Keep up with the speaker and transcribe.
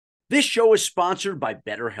This show is sponsored by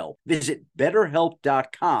BetterHelp. Visit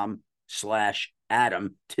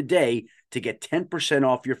betterhelp.com/Adam today to get 10%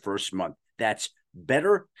 off your first month. That's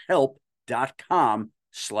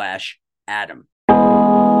betterhelp.com/Adam.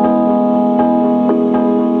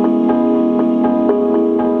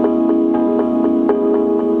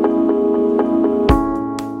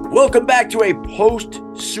 Welcome back to a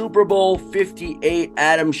post-Super Bowl 58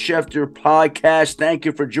 Adam Schefter podcast. Thank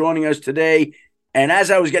you for joining us today. And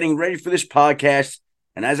as I was getting ready for this podcast,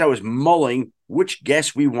 and as I was mulling which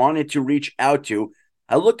guests we wanted to reach out to,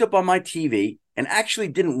 I looked up on my TV and actually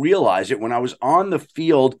didn't realize it when I was on the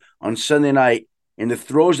field on Sunday night in the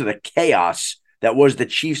throes of the chaos that was the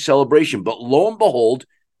Chiefs celebration. But lo and behold,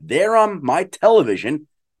 there on my television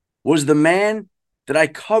was the man that I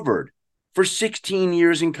covered for 16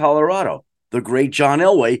 years in Colorado, the great John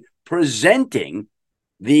Elway, presenting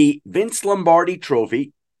the Vince Lombardi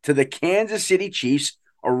Trophy to the Kansas City Chiefs,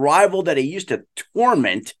 a rival that he used to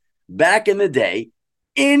torment back in the day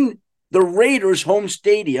in the Raiders' home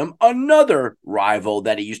stadium, another rival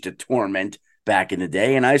that he used to torment back in the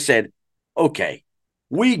day. And I said, okay,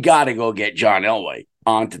 we got to go get John Elway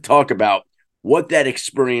on to talk about what that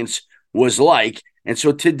experience was like. And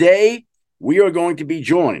so today we are going to be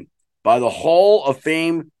joined by the Hall of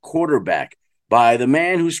Fame quarterback, by the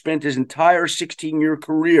man who spent his entire 16-year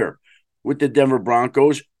career with the Denver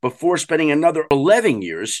Broncos before spending another 11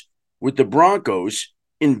 years with the Broncos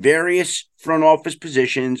in various front office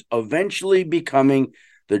positions, eventually becoming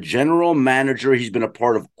the general manager. He's been a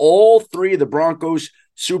part of all three of the Broncos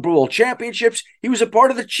Super Bowl championships. He was a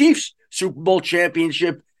part of the Chiefs Super Bowl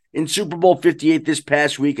championship in Super Bowl 58 this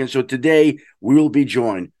past week. And so today we will be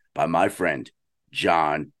joined by my friend,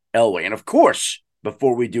 John Elway. And of course,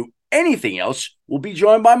 before we do anything else, we'll be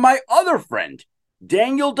joined by my other friend,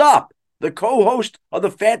 Daniel Dopp, the co-host of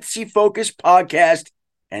the Fantasy Focus podcast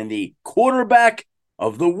and the quarterback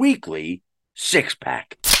of the weekly Six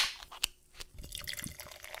Pack.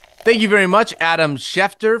 Thank you very much, Adam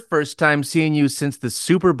Schefter. First time seeing you since the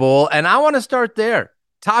Super Bowl. And I want to start there.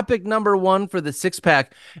 Topic number one for the Six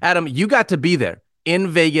Pack. Adam, you got to be there in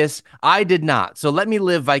Vegas. I did not. So let me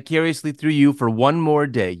live vicariously through you for one more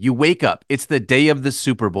day. You wake up. It's the day of the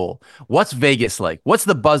Super Bowl. What's Vegas like? What's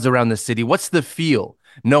the buzz around the city? What's the feel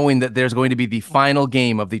knowing that there's going to be the final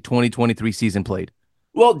game of the 2023 season played?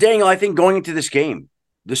 Well, Daniel, I think going into this game,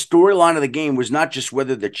 the storyline of the game was not just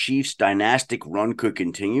whether the Chiefs' dynastic run could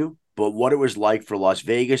continue, but what it was like for Las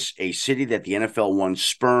Vegas, a city that the NFL once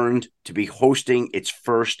spurned, to be hosting its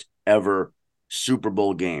first ever Super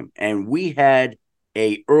Bowl game. And we had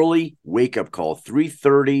a early wake-up call,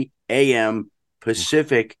 3:30 a.m.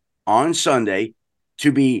 Pacific on Sunday,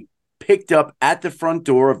 to be picked up at the front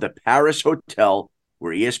door of the Paris Hotel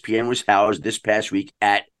where ESPN was housed this past week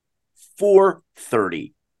at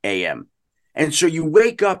 4:30 a.m. And so you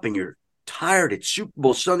wake up and you're tired. It's Super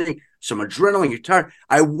Bowl Sunday, some adrenaline, you're tired.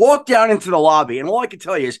 I walk down into the lobby, and all I can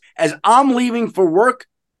tell you is, as I'm leaving for work,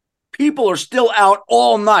 people are still out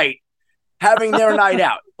all night having their night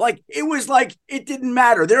out. Like, it was like it didn't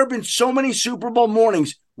matter. There have been so many Super Bowl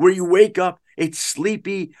mornings where you wake up, it's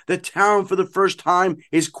sleepy, the town for the first time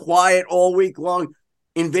is quiet all week long.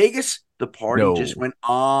 In Vegas, the party just went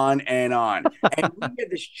on and on. And we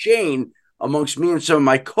had this chain amongst me and some of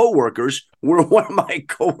my coworkers, where one of my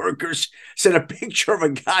coworkers sent a picture of a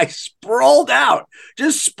guy sprawled out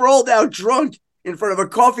drunk in front of a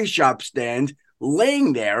coffee shop stand,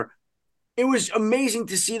 laying there. It was amazing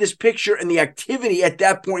to see this picture and the activity at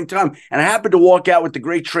that point in time. And I happened to walk out with the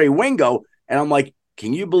great Trey Wingo, and I'm like,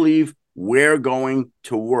 can you believe we're going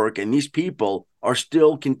to work and these people are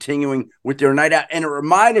still continuing with their night out? And it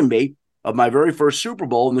reminded me of my very first Super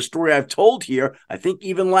Bowl and the story I've told here, I think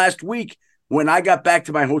even last week, when I got back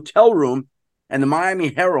to my hotel room and the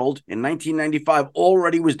Miami Herald in 1995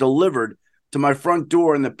 already was delivered to my front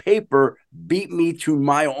door, and the paper beat me to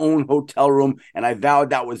my own hotel room, and I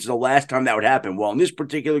vowed that was the last time that would happen. Well, in this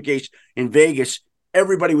particular case in Vegas,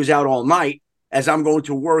 everybody was out all night as I'm going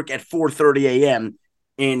to work at 4:30 a.m.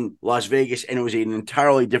 in Las Vegas, and it was an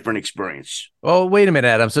entirely different experience. Oh, wait a minute,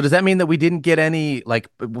 Adam. So does that mean that we didn't get any like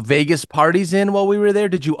Vegas parties in while we were there?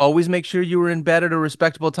 Did you always make sure you were in bed at a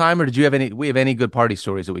respectable time, or did you have any good party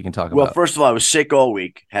stories that we can talk about? Well, first of all, I was sick all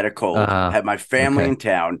week, had a cold, had my family in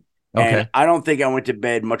town, and I don't think I went to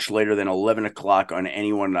bed much later than 11 o'clock on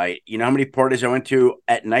any one night. You know how many parties I went to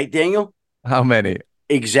at night, Daniel? How many?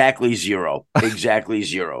 Exactly zero. Exactly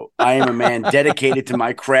zero. I am a man dedicated to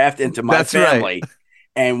my craft and to my family. Right.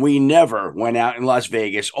 And we never went out in Las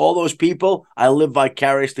Vegas. All those people, I live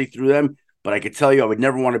vicariously through them. but I could tell you I would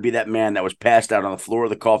never want to be that man that was passed out on the floor of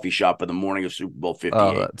the coffee shop in the morning of Super Bowl Oh,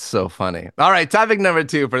 58. that's so funny. All right, topic number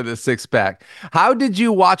 2 for the six pack. How did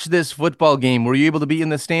you watch this football game? Were you able to be in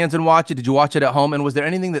the stands and watch it? Did you watch it at home? And was there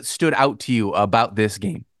anything that stood out to you about this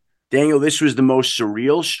game? Daniel, this was the most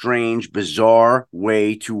surreal, strange, bizarre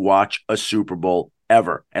way to watch a Super Bowl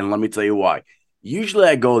ever. And let me tell you why. Usually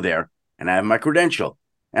I go there and I have my credential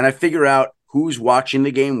and I figure out who's watching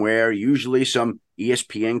the game where. Usually some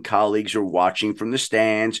ESPN colleagues are watching from the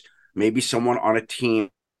stands, maybe someone on a team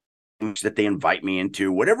that they invite me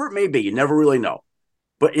into, whatever it may be. You never really know.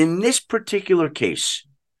 But in this particular case,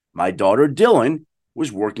 my daughter Dylan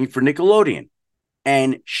was working for Nickelodeon.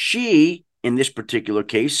 And she, in this particular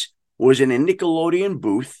case, was in a Nickelodeon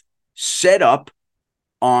booth set up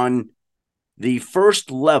on the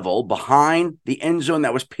first level behind the end zone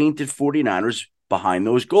that was painted 49ers behind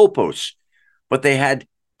those goalposts. But they had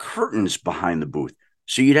curtains behind the booth.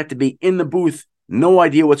 So you'd have to be in the booth, no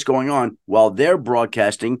idea what's going on, while they're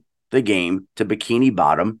broadcasting the game to Bikini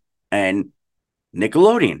Bottom and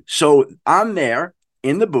Nickelodeon. So I'm there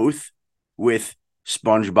in the booth with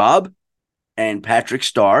SpongeBob and Patrick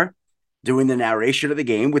Starr doing the narration of the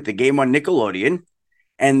game with the game on Nickelodeon.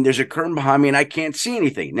 And there's a curtain behind me and I can't see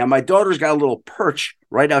anything. Now, my daughter's got a little perch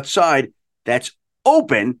right outside that's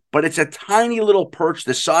open, but it's a tiny little perch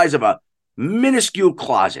the size of a minuscule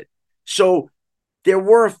closet. So there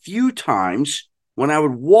were a few times when I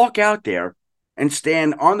would walk out there and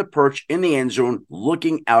stand on the perch in the end zone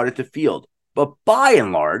looking out at the field. But by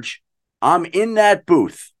and large, I'm in that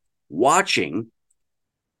booth watching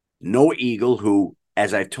Noah Eagle, who,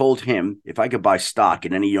 as I've told him, if I could buy stock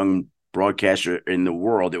in any young broadcaster in the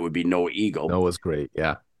world, it would be Noah Eagle. Noah's great,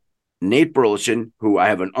 yeah. Nate Burleson, who I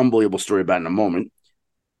have an unbelievable story about in a moment.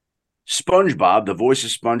 SpongeBob, the voice of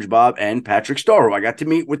SpongeBob, and Patrick Starr, who I got to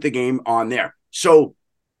meet with the game on there. So,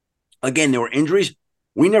 again, there were injuries.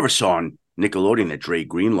 We never saw on Nickelodeon that Dre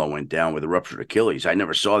Greenlow went down with a ruptured Achilles. I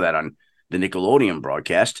never saw that on the Nickelodeon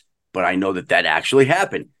broadcast, but I know that that actually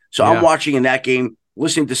happened. So I'm watching in that game,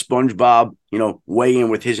 listening to SpongeBob, weigh in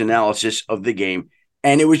with his analysis of the game.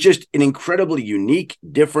 And it was just an incredibly unique,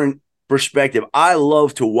 different perspective. I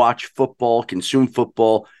love to watch football, consume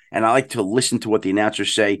football, and I like to listen to what the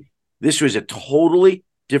announcers say. This was a totally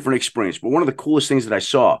different experience. But one of the coolest things that I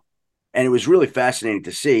saw, and it was really fascinating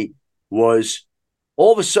to see, was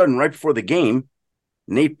all of a sudden, right before the game,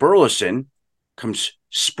 Nate Burleson comes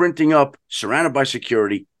sprinting up, surrounded by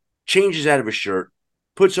security, changes out of his shirt,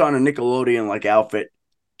 puts on a Nickelodeon-like outfit,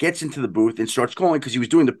 gets into the booth, and starts calling because he was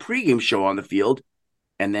doing the pregame show on the field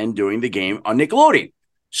and then doing the game on Nickelodeon.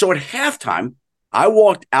 So at halftime, I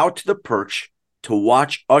walked out to the perch to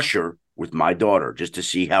watch Usher with my daughter just to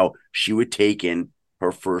see how she would take in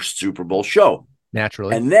her first Super Bowl show.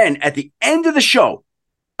 Naturally. And then at the end of the show,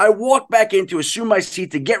 I walked back in to assume my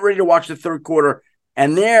seat to get ready to watch the third quarter.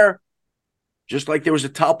 And there, just like there was a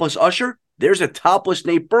topless Usher, there's a topless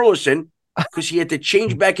Nate Burleson because he had to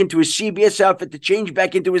change back into his CBS outfit, to change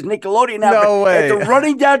back into his Nickelodeon outfit. No way. After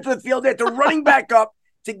running down to the field, after running back up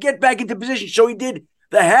to get back into position. So he did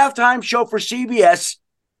the halftime show for CBS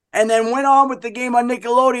and then went on with the game on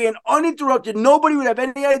Nickelodeon uninterrupted. Nobody would have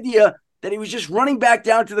any idea that he was just running back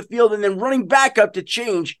down to the field and then running back up to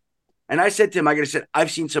change. And I said to him,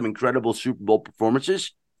 I've seen some incredible Super Bowl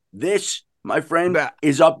performances. This, my friend,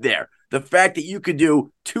 is up there. The fact that you could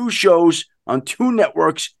do two shows on two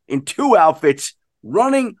networks in two outfits,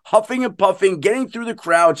 running, huffing and puffing, getting through the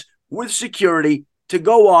crowds with security to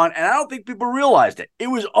go on. And I don't think people realized it. It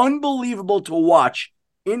was unbelievable to watch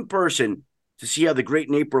in person to see how the great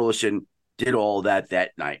Nate Burleson did all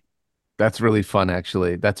that night. That's really fun,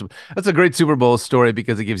 actually. That's a great Super Bowl story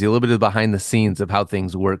because it gives you a little bit of behind the scenes of how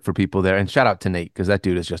things work for people there. And shout out to Nate because that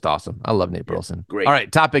dude is just awesome. I love Nate Burleson. Great. All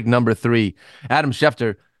right, topic number 3. Adam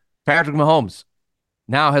Schefter, Patrick Mahomes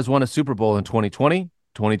now has won a Super Bowl in 2020,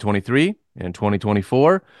 2023, and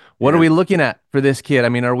 2024. What are we looking at for this kid? I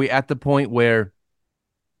mean, are we at the point where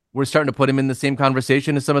we're starting to put him in the same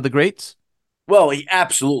conversation as some of the greats? Well, he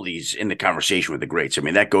absolutely is in the conversation with the greats. I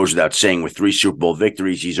mean, that goes without saying. With 3 Super Bowl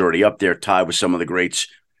victories, he's already up there, tied with some of the greats.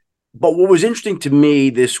 But what was interesting to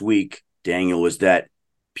me this week, Daniel, was that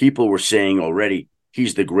people were saying already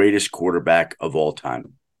he's the greatest quarterback of all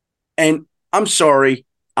time. And I'm sorry,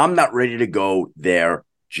 I'm not ready to go there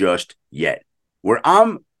just yet. Where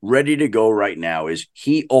I'm ready to go right now is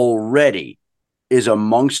he already is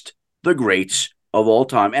amongst the greats of all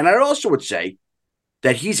time. And I also would say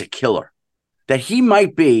that he's a killer. That he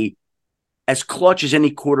might be as clutch as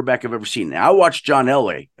any quarterback I've ever seen. Now, I watched John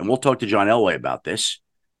Elway, and we'll talk to John Elway about this.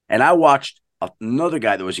 And I watched another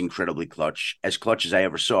guy that was incredibly clutch as I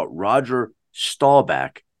ever saw, Roger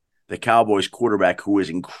Staubach, the Cowboys quarterback, who is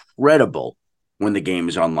incredible when the game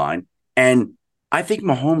is online. And I think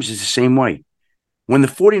Mahomes is the same way. When the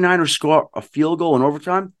 49ers score a field goal in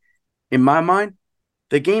overtime, in my mind,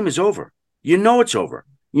 the game is over. You know it's over.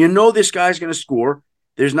 You know this guy's going to score.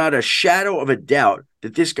 There's not a shadow of a doubt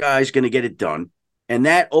that this guy's going to get it done. And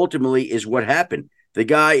that ultimately is what happened. The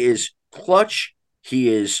guy is clutch. He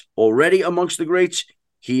is already amongst the greats.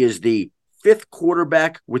 He is the fifth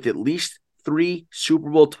quarterback with at least 3 Super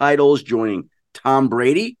Bowl titles, joining Tom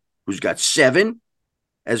Brady, who's got 7,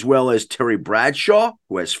 as well as Terry Bradshaw,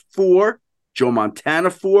 who has 4, Joe Montana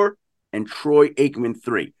 4, and Troy Aikman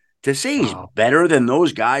 3. To say he's better than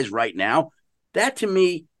those guys right now, that to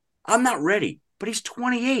me, I'm not ready. But he's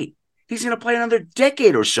 28. He's going to play another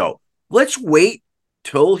decade or so. Let's wait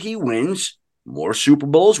till he wins more Super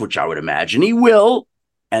Bowls, which I would imagine he will,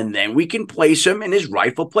 and then we can place him in his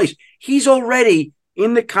rightful place. He's already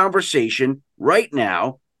in the conversation right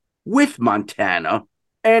now with Montana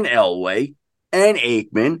and Elway and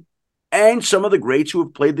Aikman and some of the greats who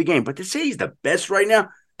have played the game. But to say he's the best right now,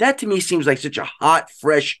 that to me seems like such a hot,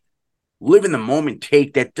 fresh, live in the moment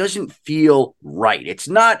take that doesn't feel right. It's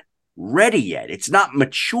not ready yet. It's not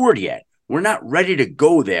matured yet. We're not ready to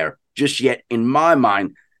go there just yet, in my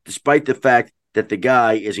mind, despite the fact that the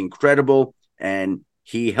guy is incredible and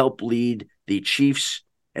he helped lead the Chiefs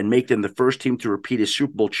and make them the first team to repeat as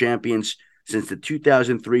Super Bowl champions since the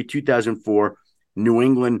 2003-2004 New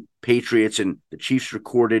England Patriots, and the Chiefs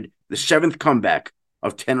recorded the 7th comeback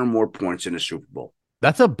of 10 or more points in a Super Bowl.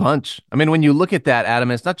 That's a bunch. I mean, when you look at that, Adam,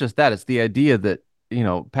 it's not just that. It's the idea that,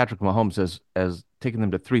 Patrick Mahomes has taken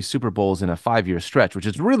them to 3 Super Bowls in a 5-year stretch, which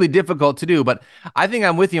is really difficult to do. But I think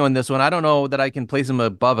I'm with you on this one. I don't know that I can place him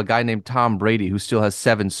above a guy named Tom Brady, who still has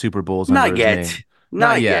 7 Super Bowls under his name.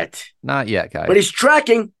 Not yet. Not yet, guys. But he's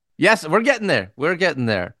tracking. Yes, we're getting there. We're getting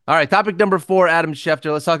there. All right, topic number 4, Adam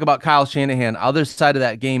Schefter. Let's talk about Kyle Shanahan. Other side of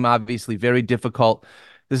that game, obviously, very difficult.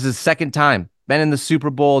 This is his second time. Been in the Super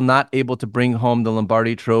Bowl, not able to bring home the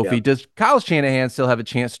Lombardi Trophy. Yep. Does Kyle Shanahan still have a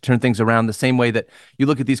chance to turn things around the same way that you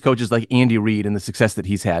look at these coaches like Andy Reid and the success that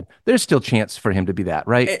he's had? There's still chance for him to be that,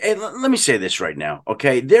 right? And let me say this right now,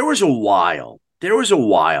 okay? There was a while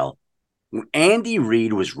when Andy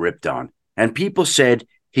Reid was ripped on, and people said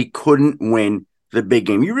he couldn't win the big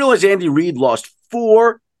game. You realize Andy Reid lost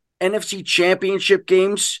 4 NFC championship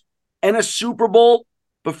games and a Super Bowl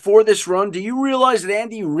before this run? Do you realize that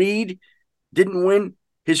Andy Reid didn't win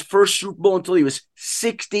his first Super Bowl until he was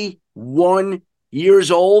 61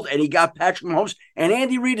 years old, and he got Patrick Mahomes? And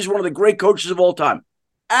Andy Reid is one of the great coaches of all time.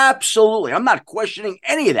 Absolutely. I'm not questioning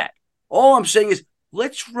any of that. All I'm saying is,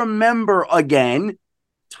 let's remember again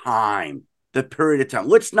time, the period of time.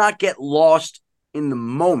 Let's not get lost in the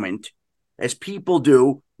moment as people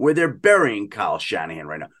do, where they're burying Kyle Shanahan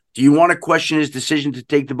right now. Do you want to question his decision to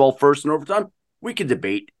take the ball first in overtime? We can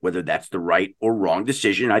debate whether that's the right or wrong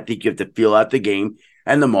decision. I think you have to feel out the game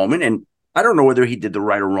and the moment. And I don't know whether he did the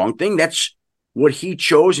right or wrong thing. That's what he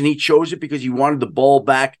chose, and he chose it because he wanted the ball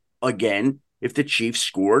back again if the Chiefs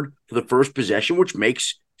scored for the first possession, which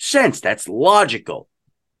makes sense. That's logical.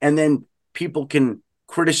 And then people can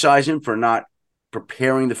criticize him for not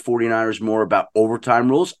preparing the 49ers more about overtime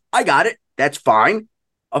rules. I got it. That's fine.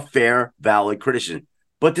 A fair, valid criticism.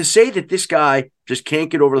 But to say that this guy just can't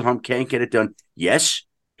get over the hump, can't get it done, yes,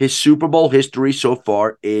 his Super Bowl history so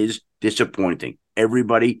far is disappointing.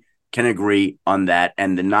 Everybody can agree on that.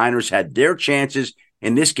 And the Niners had their chances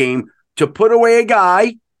in this game to put away a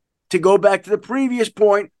guy, to go back to the previous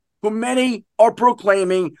point, who many are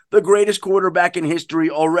proclaiming the greatest quarterback in history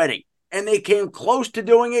already. And they came close to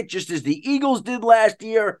doing it, just as the Eagles did last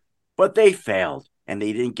year, but they failed and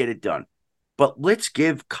they didn't get it done. But let's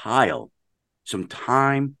give Kyle some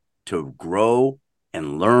time to grow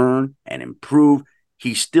and learn and improve.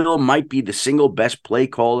 He still might be the single best play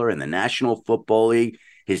caller in the National Football League.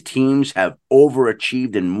 His teams have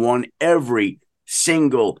overachieved and won every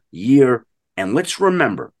single year. And let's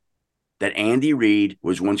remember that Andy Reid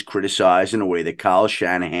was once criticized in a way that Kyle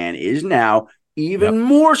Shanahan is now, even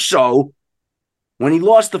more so, when he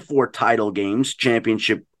lost the 4 title games,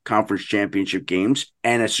 conference championship games,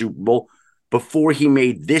 and a Super Bowl, before he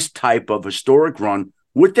made this type of historic run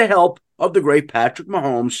with the help of the great Patrick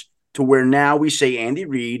Mahomes, to where now we say Andy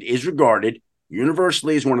Reid is regarded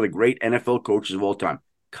universally as one of the great NFL coaches of all time.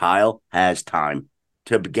 Kyle has time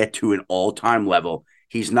to get to an all-time level.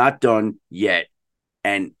 He's not done yet.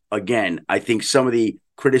 And again, I think some of the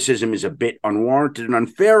criticism is a bit unwarranted and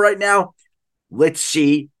unfair right now. Let's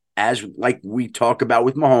see, as like we talk about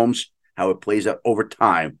with Mahomes, how it plays out over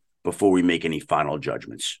time before we make any final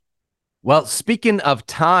judgments. Well, speaking of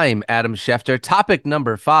time, Adam Schefter, topic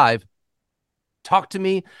number 5. Talk to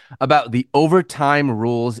me about the overtime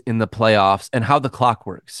rules in the playoffs and how the clock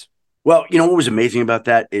works. Well, you know what was amazing about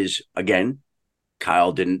that is, again,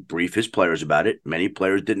 Kyle didn't brief his players about it. Many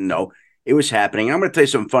players didn't know it was happening. I'm going to tell you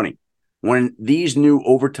something funny. When these new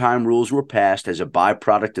overtime rules were passed as a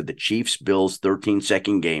byproduct of the Chiefs-Bills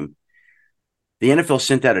 13-second game, the NFL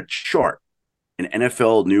sent out a chart, an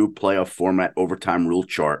NFL new playoff format overtime rule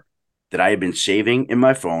chart that I had been saving in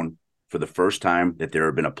my phone for the first time that there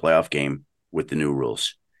had been a playoff game with the new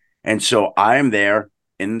rules. And so I am there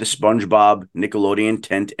in the SpongeBob Nickelodeon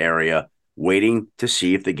tent area waiting to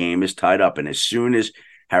see if the game is tied up. And as soon as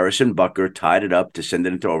Harrison Butker tied it up to send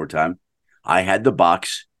it into overtime, I had the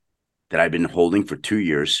box that I've been holding for 2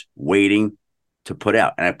 years waiting to put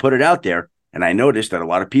out. And I put it out there, and I noticed that a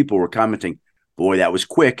lot of people were commenting, boy, that was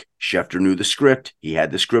quick. Schefter knew the script. He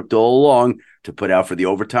had the script all along to put out for the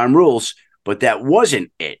overtime rules, but that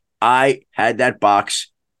wasn't it. I had that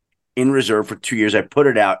box in reserve for 2 years. I put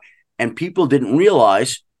it out, and people didn't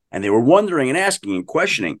realize, and they were wondering and asking and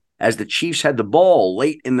questioning as the Chiefs had the ball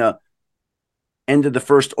late in the end of the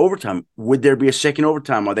first overtime. Would there be a second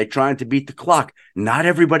overtime? Are they trying to beat the clock? Not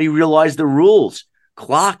everybody realized the rules.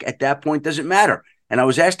 Clock at that point doesn't matter. And I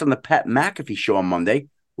was asked on the Pat McAfee show on Monday,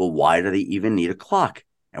 well, why do they even need a clock?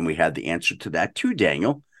 And we had the answer to that too,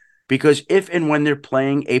 Daniel, because if and when they're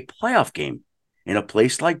playing a playoff game in a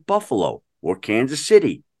place like Buffalo or Kansas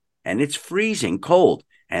City, and it's freezing cold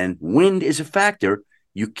and wind is a factor,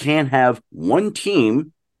 you can't have one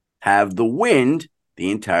team have the wind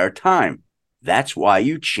the entire time. That's why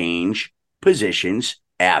you change positions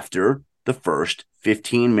after the first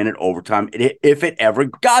 15-minute overtime, if it ever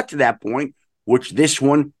got to that point, which this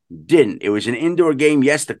one didn't. It was an indoor game.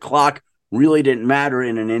 Yes, the clock really didn't matter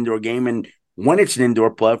in an indoor game. And when it's an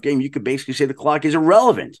indoor playoff game, you could basically say the clock is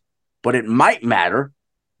irrelevant. But it might matter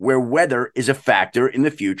where weather is a factor in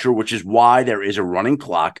the future, which is why there is a running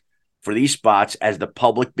clock for these spots as the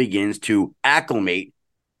public begins to acclimate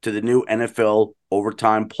to the new NFL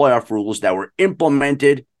overtime playoff rules that were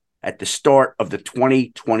implemented at the start of the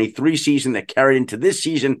 2023 season that carried into this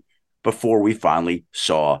season before we finally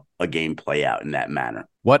saw a game play out in that manner.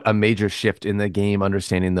 What a major shift in the game,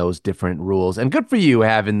 understanding those different rules. And good for you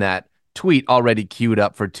having that tweet already queued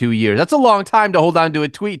up for 2 years. That's a long time to hold on to a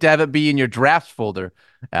tweet to have it be in your drafts folder,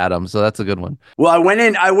 Adam. So that's a good one. Well, I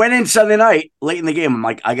went in Sunday night late in the game. I'm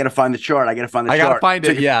like, I got to find the chart. I got to find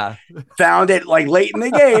it. Yeah. Found it like late in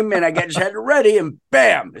the game, and I just had it ready, and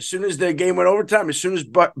bam, as soon as the game went overtime, as soon as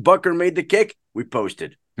Butker made the kick, we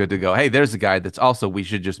posted. Good to go. Hey, there's a guy that's also, we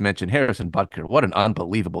should just mention, Harrison Butker. What an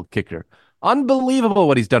unbelievable kicker. Unbelievable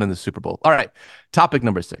what he's done in the Super Bowl. All right. Topic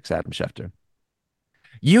number 6, Adam Schefter.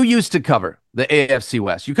 You used to cover the AFC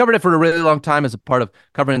West. You covered it for a really long time as a part of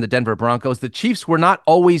covering the Denver Broncos. The Chiefs were not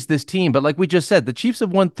always this team, but like we just said, the Chiefs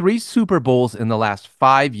have won 3 Super Bowls in the last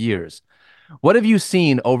 5 years. What have you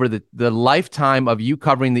seen over the lifetime of you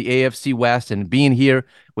covering the AFC West and being here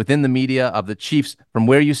within the media of the Chiefs from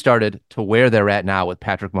where you started to where they're at now with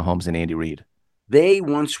Patrick Mahomes and Andy Reid? They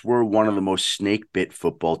once were one of the most snake-bit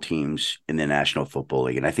football teams in the National Football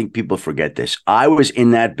League, and I think people forget this. I was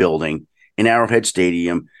in that building in Arrowhead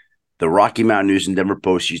Stadium. The Rocky Mountain News and Denver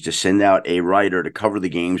Post used to send out a writer to cover the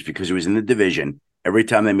games because it was in the division every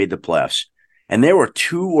time they made the playoffs. And there were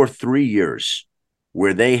 2 or 3 years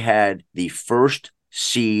where they had the first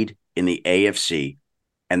seed in the AFC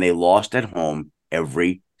and they lost at home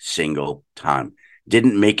every single time.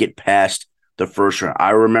 Didn't make it past the first round.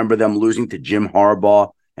 I remember them losing to Jim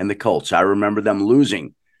Harbaugh and the Colts. I remember them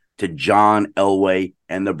losing to John Elway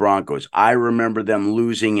and the Broncos. I remember them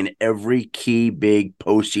losing in every key big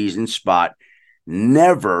postseason spot,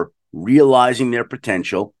 never realizing their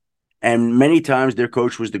potential. And many times their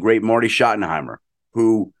coach was the great Marty Schottenheimer,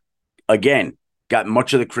 who, again, got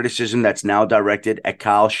much of the criticism that's now directed at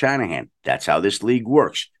Kyle Shanahan. That's how this league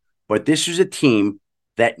works. But this was a team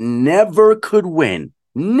that never could win,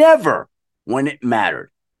 never when it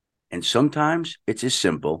mattered. And sometimes it's as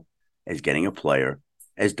simple as getting a player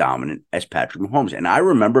as dominant as Patrick Mahomes. And I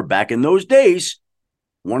remember back in those days,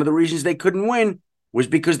 one of the reasons they couldn't win was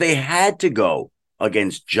because they had to go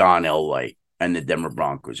against John Elway and the Denver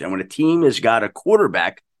Broncos. And when a team has got a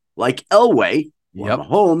quarterback like Elway or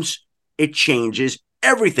Mahomes, it changes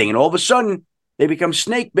everything. And all of a sudden, they become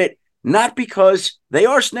snake bit, not because they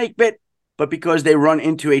are snake bit, but because they run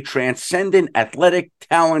into a transcendent athletic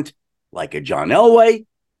talent like a John Elway,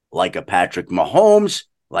 like a Patrick Mahomes,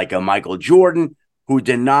 like a Michael Jordan, who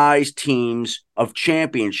denies teams of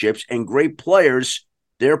championships and great players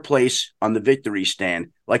their place on the victory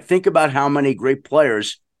stand. Like, think about how many great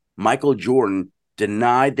players Michael Jordan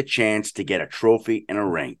denied the chance to get a trophy and a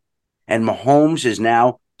ring. And Mahomes is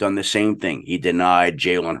now done the same thing. He denied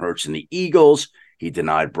Jalen Hurts and the Eagles. He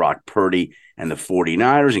denied Brock Purdy and the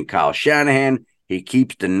 49ers and Kyle Shanahan. He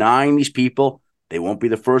keeps denying these people. They won't be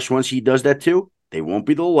the first ones he does that to. They won't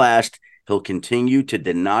be the last. He'll continue to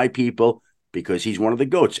deny people because he's one of the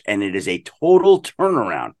GOATs. And it is a total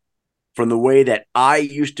turnaround from the way that I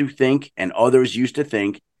used to think and others used to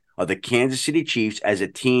think of the Kansas City Chiefs as a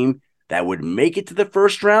team that would make it to the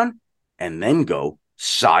first round and then go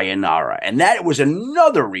sayonara. And that was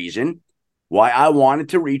another reason why I wanted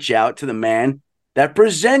to reach out to the man that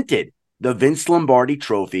presented the Vince Lombardi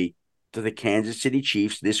Trophy to the Kansas City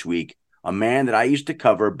Chiefs this week, a man that I used to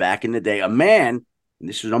cover back in the day, a man, and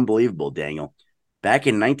this is unbelievable, Daniel, back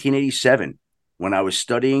in 1987, when I was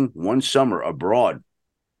studying one summer abroad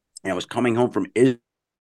and I was coming home from Israel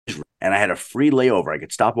and I had a free layover. I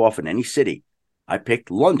could stop off in any city. I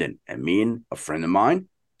picked London, and me and a friend of mine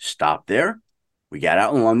stopped there. We got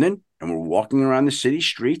out in London and we're walking around the city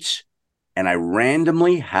streets, and I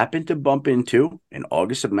randomly happened to bump into, in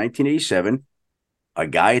August of 1987, a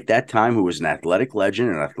guy at that time who was an athletic legend,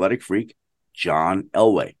 an athletic freak, John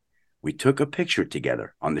Elway. We took a picture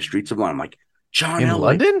together on the streets of London. I'm like, John In Elway.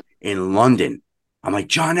 London? In London. I'm like,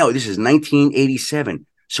 John Elway, this is 1987.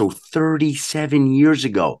 So 37 years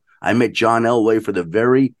ago, I met John Elway for the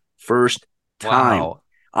very first time. Wow.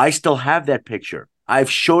 I still have that picture. I've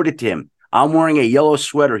showed it to him. I'm wearing a yellow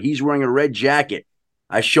sweater. He's wearing a red jacket.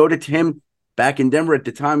 I showed it to him back in Denver at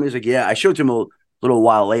the time. He was like, yeah. I showed it to him a little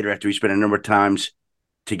while later after we spent a number of times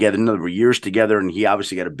together, a number of years together, and he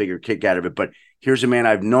obviously got a bigger kick out of it. But here's a man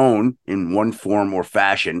I've known in one form or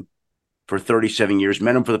fashion for 37 years.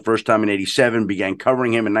 Met him for the first time in 87, began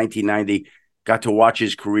covering him in 1990, got to watch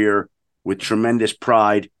his career with tremendous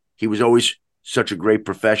pride. He was always such a great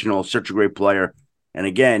professional, such a great player. And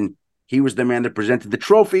again, he was the man that presented the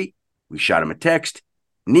trophy. We shot him a text.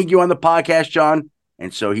 Need you on the podcast, John.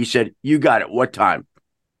 And so he said, you got it. What time?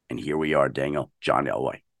 And here we are, Daniel, John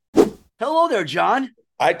Elway. Hello there, John.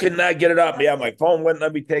 I could not get it up. Yeah, my phone wouldn't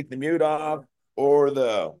let me take the mute off or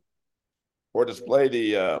display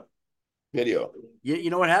the video. You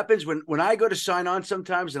know what happens when I go to sign on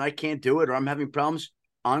sometimes and I can't do it or I'm having problems?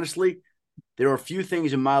 Honestly, there are a few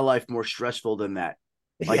things in my life more stressful than that.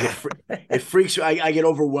 Like it freaks me. I get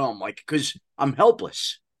overwhelmed, like, because I'm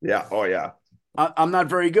helpless. Yeah. Oh, yeah. I'm not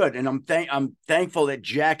very good, and I'm thankful that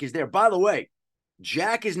Jack is there. By the way,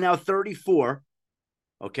 Jack is now 34.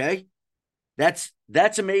 Okay, that's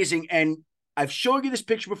amazing. And I've shown you this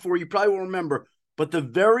picture before. You probably won't remember, but the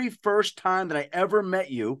very first time that I ever met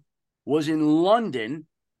you was in London,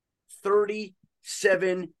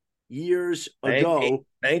 37 years ago.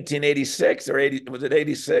 1986 or 80? Was it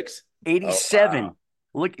 86? 87. Oh, wow.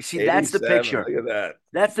 Look, see, that's the picture. Look at that.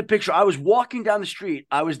 That's the picture. I was walking down the street.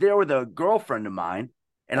 I was there with a girlfriend of mine,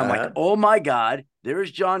 and I'm like, oh, my God,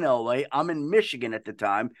 there's John Elway. I'm in Michigan at the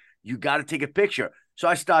time. You got to take a picture. So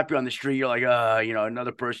I stop you on the street. You're like,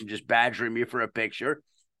 another person just badgering me for a picture.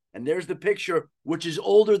 And there's the picture, which is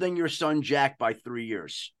older than your son, Jack, by 3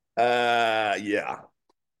 years. Yeah.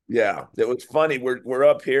 Yeah. It was funny. We're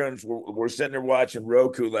up here and we're sitting there watching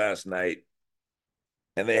Roku last night,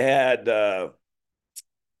 and they had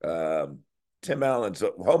Tim Allen's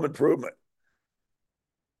Home Improvement.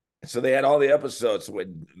 So they had all the episodes.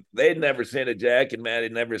 They'd never seen it. Jack and Matt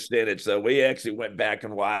had never seen it. So we actually went back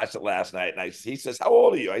and watched it last night. And he says, how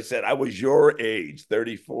old are you? I said, I was your age,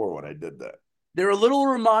 34, when I did that. There are little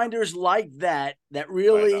reminders like that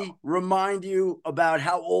really remind you about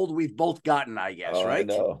how old we've both gotten, I guess, right?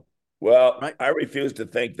 I know. Well, right? I refuse to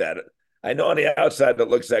think that. I know on the outside it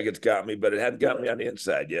looks like it's got me, but it hasn't got me on the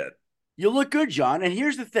inside yet. You look good, John. And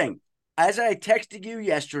here's the thing. As I texted you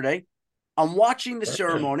yesterday, I'm watching the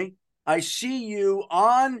ceremony. I see you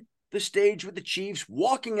on the stage with the Chiefs,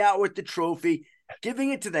 walking out with the trophy,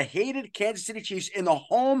 giving it to the hated Kansas City Chiefs in the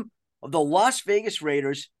home of the Las Vegas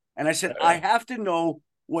Raiders. And I said, I have to know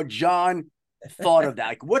what John thought of that.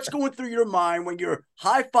 Like, what's going through your mind when you're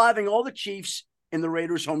high-fiving all the Chiefs in the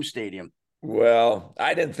Raiders' home stadium? Well,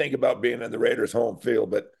 I didn't think about being in the Raiders' home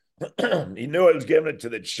field, but he knew I was giving it to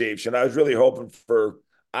the Chiefs. And I was really hoping for,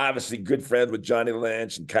 obviously, good friends with Johnny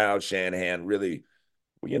Lynch and Kyle Shanahan, really,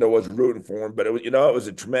 was rooting for him. But, it was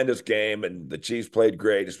a tremendous game, and the Chiefs played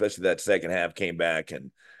great, especially that second half came back.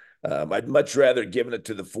 And I'd much rather given it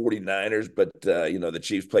to the 49ers, but, the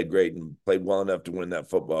Chiefs played great and played well enough to win that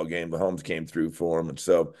football game. Mahomes came through for him. And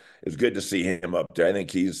so it was good to see him up there. I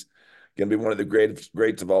think he's going to be one of the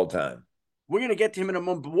greats of all time. We're going to get to him in a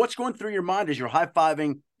moment, but what's going through your mind as you're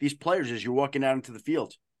high-fiving these players as you're walking out into the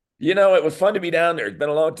field? It was fun to be down there. It's been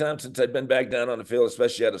a long time since I've been back down on the field,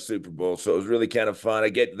 especially at a Super Bowl. So it was really kind of fun.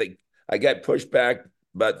 I got pushed back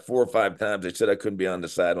about 4 or 5 times. They said I couldn't be on the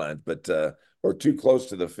sidelines, but or too close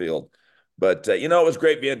to the field. But it was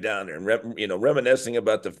great being down there and reminiscing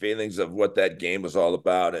about the feelings of what that game was all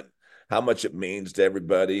about and how much it means to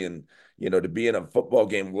everybody. And to be in a football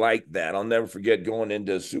game like that, I'll never forget going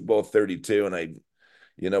into Super Bowl 32, and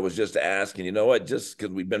I was just asking, what, just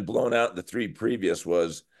because we've been blown out in the three previous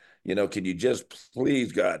was, can you just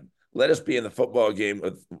please, God, let us be in the football game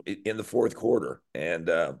in the fourth quarter? And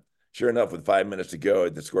sure enough, with 5 minutes to go,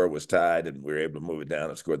 the score was tied, and we were able to move it down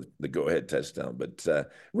and score the go-ahead touchdown. But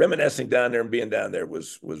reminiscing down there and being down there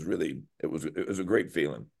was really it was a great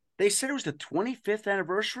feeling. They said it was the 25th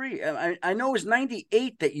anniversary. I know it was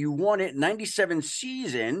 98 that you won it, 97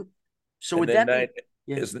 season. So and would then that be?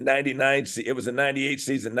 Yeah. It's the 99. It was the 98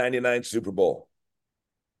 season, 99 Super Bowl.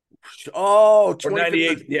 Oh, Or 25th.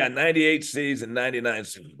 98, yeah, 98 season, 99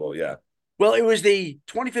 Super Bowl, yeah. Well, it was the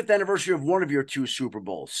 25th anniversary of one of your two Super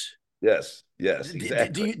Bowls. Yes,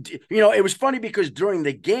 exactly. It was funny because during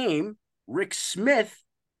the game, Rick Smith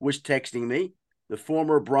was texting me, the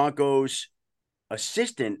former Broncos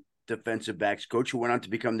assistant defensive backs coach who went on to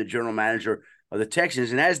become the general manager of the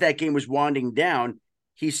Texans. And as that game was winding down,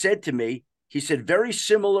 he said to me, very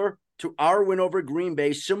similar to our win over Green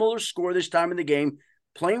Bay, similar score this time in the game,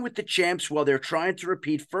 playing with the champs while they're trying to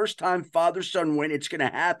repeat first time father-son win. It's going to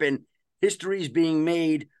happen. History is being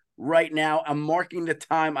made right now. I'm marking the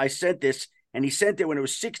time I sent this, and he sent it when it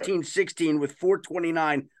was 16-16 with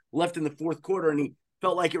 4:29 left in the fourth quarter, and he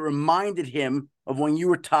felt like it reminded him of when you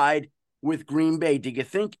were tied with Green Bay. Did you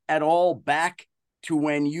think at all back to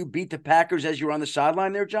when you beat the Packers as you were on the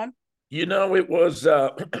sideline there, John? It was,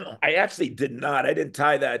 I actually did not. I didn't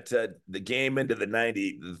tie that, the game into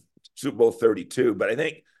the Super Bowl 32, but I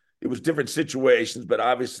think it was different situations. But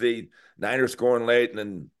obviously, Niners scoring late and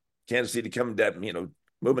then Kansas City coming down,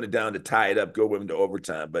 moving it down to tie it up, go into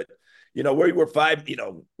overtime. But, we were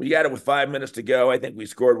we got it with 5 minutes to go. I think we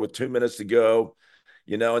scored with 2 minutes to go.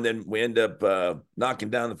 And then we end up knocking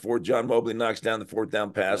down the fourth. John Mobley knocks down the fourth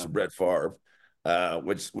down pass of Brett Favre,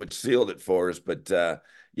 which sealed it for us. But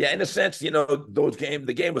yeah, in a sense,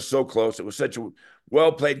 the game was so close. It was such a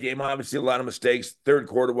well played game. Obviously, a lot of mistakes. Third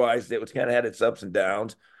quarter wise, it was kind of had its ups and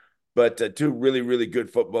downs. But two really, really good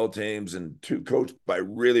football teams and two coached by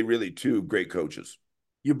really, really two great coaches.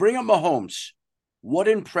 You bring up Mahomes. What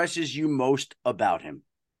impresses you most about him?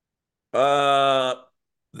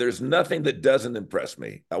 There's nothing that doesn't impress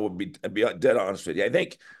me. I'd be dead honest with you. I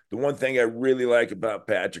think the one thing I really like about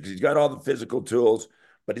Patrick is he's got all the physical tools,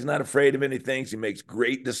 but he's not afraid of anything. He makes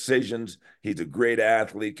great decisions. He's a great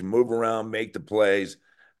athlete, can move around, make the plays.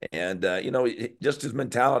 And, just his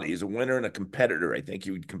mentality. He's a winner and a competitor. I think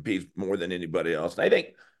he would compete more than anybody else. And I think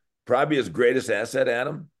probably his greatest asset,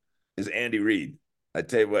 Adam, is Andy Reid. I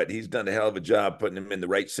tell you what, he's done a hell of a job putting him in the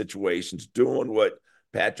right situations, doing what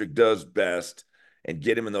Patrick does best, and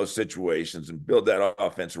get him in those situations and build that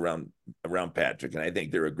offense around Patrick. And I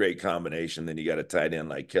think they're a great combination. Then you got a tight end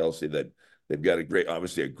like Kelsey that they've got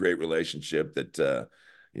obviously a great relationship that,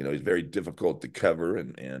 he's very difficult to cover.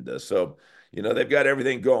 And so, they've got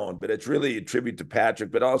everything going, but it's really a tribute to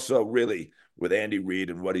Patrick, but also really with Andy Reid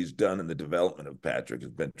and what he's done in the development of Patrick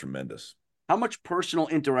has been tremendous. How much personal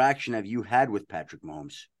interaction have you had with Patrick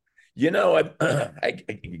Mahomes? I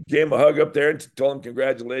gave him a hug up there and told him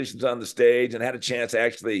congratulations on the stage, and had a chance.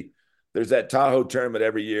 Actually, there's that Tahoe tournament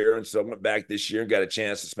every year, and so I went back this year and got a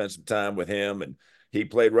chance to spend some time with him, and he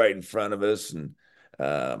played right in front of us, and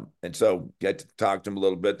so got to talk to him a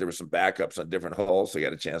little bit. There were some backups on different holes, so I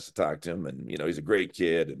got a chance to talk to him, and he's a great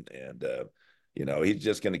kid, and he's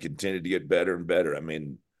just going to continue to get better and better. I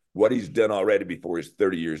mean, what he's done already before he's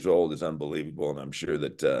 30 years old is unbelievable, and I'm sure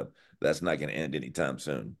that that's not going to end anytime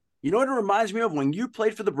soon. You know what it reminds me of? When you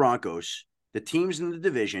played for the Broncos, the teams in the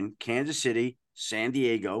division, Kansas City, San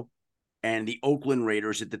Diego, and the Oakland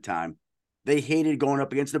Raiders at the time, they hated going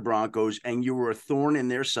up against the Broncos, and you were a thorn in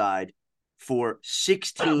their side for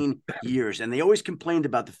 16 years. And they always complained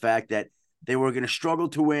about the fact that they were going to struggle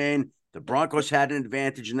to win. The Broncos had an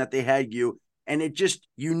advantage and that they had you. And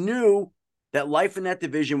you knew that life in that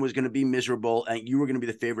division was going to be miserable and you were going to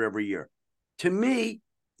be the favorite every year. To me,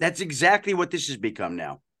 that's exactly what this has become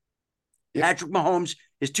now. Yep. Patrick Mahomes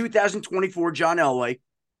is 2024 John Elway,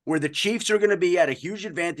 where the Chiefs are going to be at a huge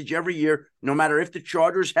advantage every year, no matter if the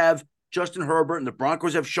Chargers have Justin Herbert and the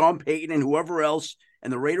Broncos have Sean Payton and whoever else,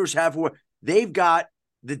 and the Raiders have they've got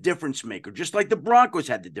the difference maker, just like the Broncos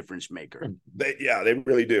had the difference maker. They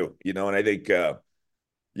really do. And I think, it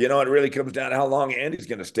really comes down to how long Andy's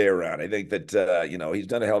going to stay around. I think that, he's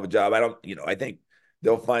done a hell of a job. I think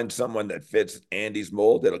they'll find someone that fits Andy's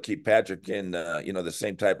mold that'll keep Patrick in, the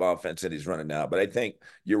same type of offense that he's running now. But I think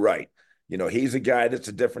you're right. He's a guy that's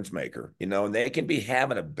a difference maker, and they can be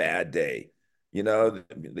having a bad day.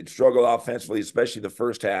 They struggle offensively, especially the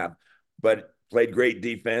first half, but played great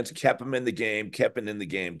defense, kept him in the game, kept him in the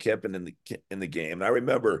game, kept him in the game. And I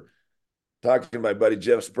remember talking to my buddy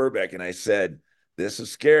Jeff Spurbeck, and I said, this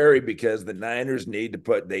is scary because the Niners need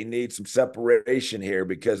some separation here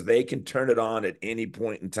because they can turn it on at any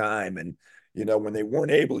point in time. And, when they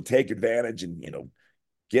weren't able to take advantage and,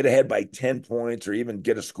 get ahead by 10 points or even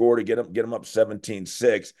get a score to get them up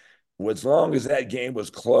 17-6, as long as that game was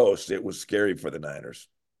close, it was scary for the Niners.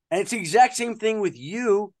 And it's the exact same thing with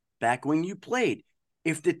you back when you played.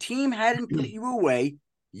 If the team hadn't put you away,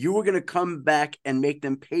 you were going to come back and make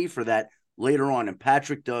them pay for that later on. And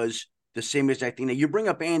Patrick does the same exact thing. Now, you bring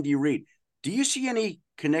up Andy Reid. Do you see any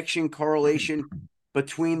correlation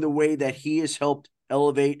between the way that he has helped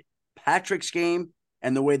elevate Patrick's game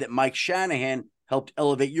and the way that Mike Shanahan helped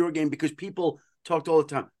elevate your game? Because people talked all the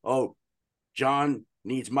time, oh, John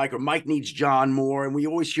needs Mike or Mike needs John more. And we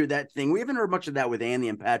always hear that thing. We haven't heard much of that with Andy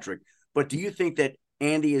and Patrick. But do you think that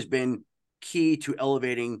Andy has been key to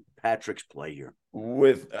elevating Patrick's play here?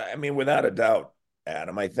 Without a doubt,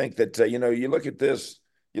 Adam. I think that, you look at this,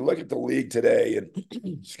 you look at the league today and,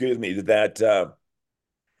 excuse me, that,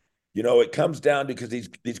 it comes down to because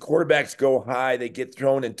these quarterbacks go high, they get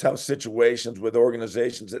thrown in tough situations with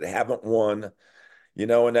organizations that haven't won,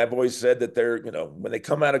 and I've always said that they're, when they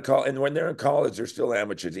come out of college and when they're in college, they're still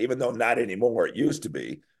amateurs, even though not anymore. It used to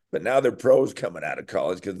be, but now they're pros coming out of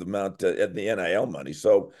college because of the amount of the NIL money.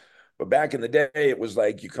 So, but back in the day, it was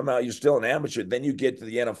like you come out, you're still an amateur. Then you get to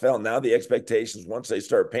the NFL. Now the expectations, once they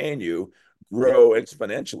start paying you, grow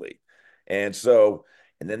exponentially. And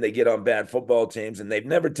then they get on bad football teams, and they've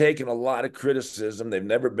never taken a lot of criticism. They've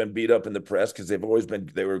never been beat up in the press because they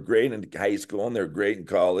were great in high school and they're great in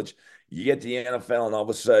college. You get to the NFL, and all of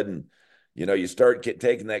a sudden, you start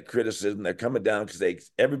taking that criticism. They're coming down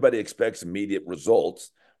because everybody expects immediate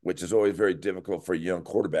results, which is always very difficult for a young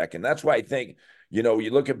quarterback. And that's why I think,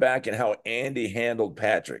 you look back at how Andy handled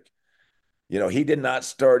Patrick. He did not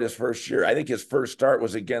start his first year. I think his first start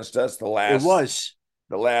was against us the last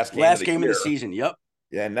game of the season. Yep.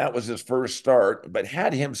 Yeah, and that was his first start, but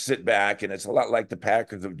had him sit back, and it's a lot like the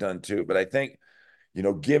Packers have done too. But I think,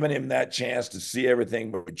 giving him that chance to see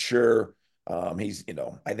everything mature, I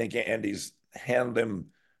think Andy's handled him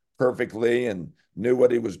perfectly and knew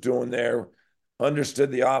what he was doing there,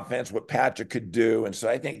 understood the offense, what Patrick could do. And so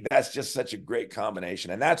I think that's just such a great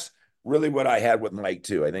combination. And that's really what I had with Mike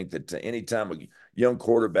too. I think that anytime a young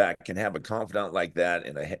quarterback can have a confidant like that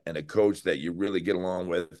and a coach that you really get along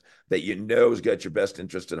with, that has got your best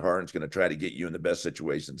interest at heart and is going to try to get you in the best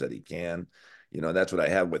situations that he can. That's what I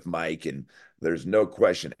have with Mike. And there's no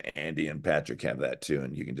question Andy and Patrick have that too.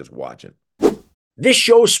 And you can just watch it. This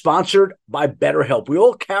show is sponsored by BetterHelp. We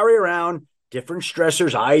all carry around different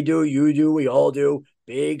stressors. I do, you do, we all do,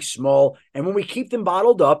 big, small. And when we keep them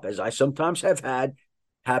bottled up, as I sometimes have had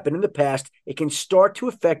happen in the past, it can start to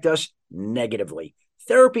affect us negatively.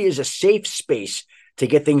 Therapy is a safe space to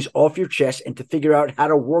get things off your chest and to figure out how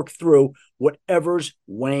to work through whatever's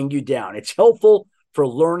weighing you down. It's helpful for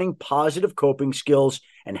learning positive coping skills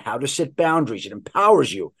and how to set boundaries. It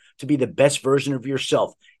empowers you to be the best version of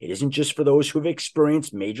yourself. It isn't just for those who have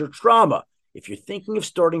experienced major trauma. If you're thinking of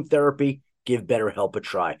starting therapy, give BetterHelp a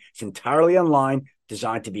try. It's entirely online,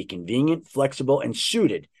 designed to be convenient, flexible, and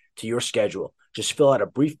suited to your schedule. Just fill out a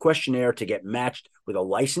brief questionnaire to get matched with a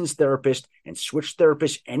licensed therapist and switch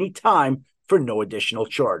therapists anytime for no additional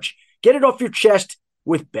charge. Get it off your chest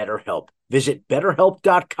with BetterHelp. Visit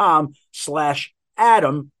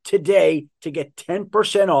BetterHelp.com/Adam today to get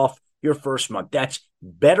 10% off your first month. That's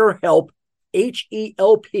BetterHelp,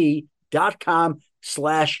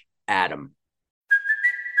 HELP.com/Adam.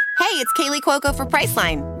 Hey, it's Kaylee Cuoco for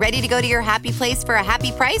Priceline. Ready to go to your happy place for a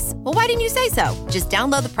happy price? Well, why didn't you say so? Just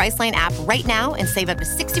download the Priceline app right now and save up to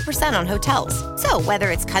 60% on hotels. So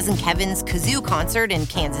whether it's Cousin Kevin's Kazoo Concert in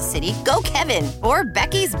Kansas City, go Kevin, or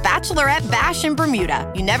Becky's Bachelorette Bash in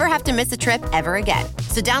Bermuda, you never have to miss a trip ever again.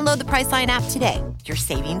 So download the Priceline app today. Your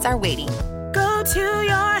savings are waiting. Go to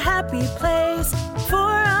your happy place for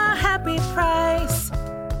a happy price.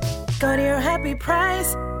 Go to your happy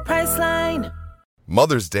price, Priceline.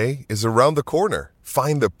 Mother's Day is around the corner.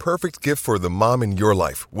 Find the perfect gift for the mom in your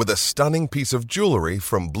life with a stunning piece of jewelry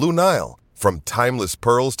from Blue Nile. From timeless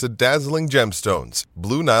pearls to dazzling gemstones,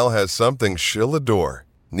 Blue Nile has something she'll adore.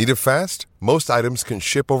 Need it fast? Most items can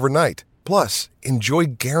ship overnight. Plus, enjoy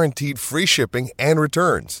guaranteed free shipping and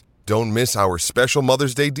returns. Don't miss our special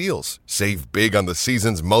Mother's Day deals. Save big on the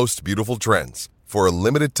season's most beautiful trends. For a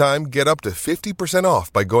limited time, get up to 50%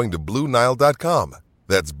 off by going to BlueNile.com.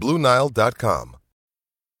 That's BlueNile.com.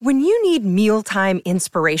 When you need mealtime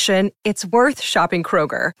inspiration, it's worth shopping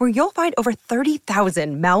Kroger, where you'll find over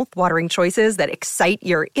 30,000 mouth-watering choices that excite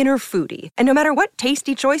your inner foodie. And no matter what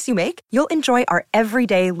tasty choice you make, you'll enjoy our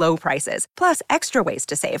everyday low prices, plus extra ways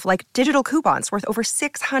to save, like digital coupons worth over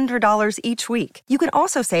 $600 each week. You can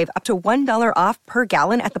also save up to $1 off per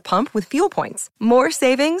gallon at the pump with fuel points. More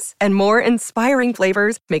savings and more inspiring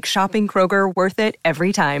flavors make shopping Kroger worth it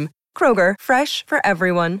every time. Kroger, fresh for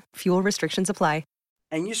everyone. Fuel restrictions apply.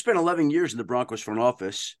 And you spent 11 years in the Broncos front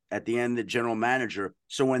office, at the end, the general manager.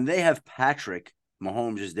 So when they have Patrick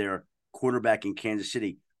Mahomes as their quarterback in Kansas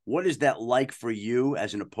City, what is that like for you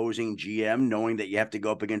as an opposing GM, knowing that you have to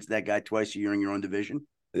go up against that guy twice a year in your own division?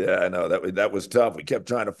 Yeah, I know that was tough. We kept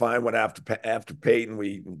trying to find one after Peyton.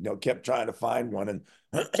 We kept trying to find one,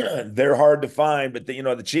 and they're hard to find. But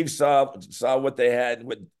the Chiefs saw what they had,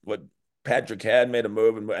 what Patrick had, made a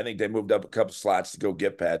move, and I think they moved up a couple slots to go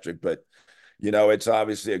get Patrick. But it's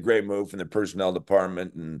obviously a great move from the personnel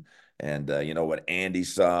department and what Andy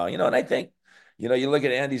saw, and I think, you look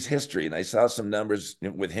at Andy's history, and I saw some numbers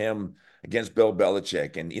with him against Bill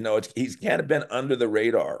Belichick, and, he's kind of been under the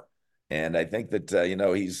radar. And I think that,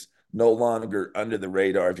 he's no longer under the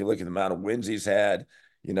radar. If you look at the amount of wins he's had,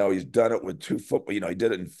 he's done it with two football, he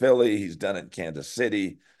did it in Philly. He's done it in Kansas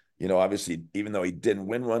City. Obviously, even though he didn't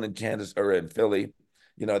win one in Kansas or in Philly,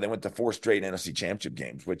 they went to 4 straight NFC championship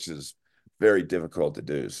games, which is very difficult to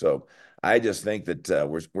do. So I just think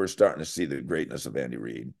that we're starting to see the greatness of Andy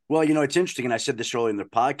Reid. Well, it's interesting, and I said this earlier in the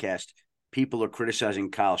podcast, people are criticizing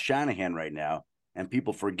Kyle Shanahan right now, and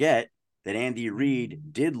people forget that Andy Reid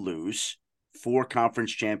did lose 4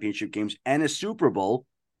 conference championship games and a Super Bowl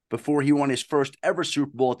before he won his first ever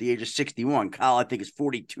Super Bowl at the age of 61. Kyle, I think, is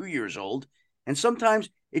 42 years old, and sometimes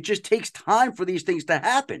it just takes time for these things to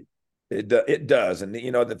happen. It does. And,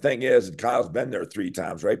 the thing is, Kyle's been there 3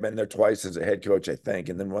 times, right? Been there twice as a head coach, I think,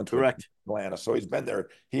 and then once Correct. with Atlanta. So he's been there.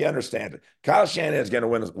 He understands it. Kyle Shanahan is going to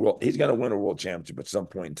win. He's going to win a world championship at some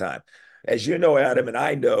point in time. As you know, Adam, and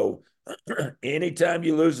I know, anytime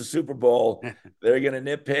you lose the Super Bowl, they're going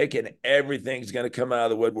to nitpick, and everything's going to come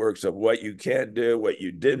out of the woodworks of what you can't do, what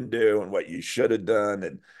you didn't do, and what you should have done.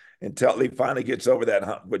 And until he finally gets over that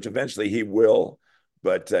hump, which eventually he will.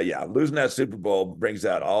 But losing that Super Bowl brings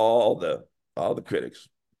out all the critics.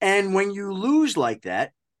 And when you lose like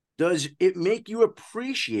that, does it make you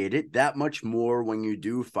appreciate it that much more when you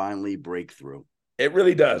do finally break through? It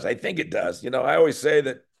really does. I think it does. I always say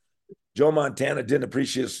that Joe Montana didn't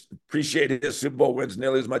appreciate his Super Bowl wins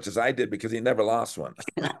nearly as much as I did because he never lost one.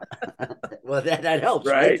 Well, that helps,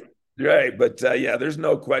 right? Right. But there's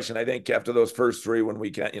no question. I think after those first 3, when we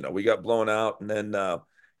got blown out, and then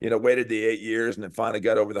waited the 8 years and then finally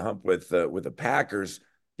got over the hump with the Packers.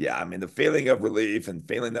 Yeah, I mean, the feeling of relief and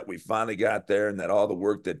feeling that we finally got there, and that all the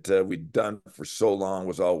work that we'd done for so long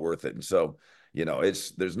was all worth it. And so,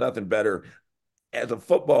 there's nothing better as a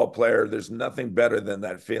football player. There's nothing better than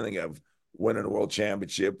that feeling of winning a world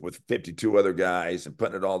championship with 52 other guys and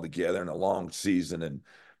putting it all together in a long season and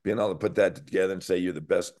being able to put that together and say you're the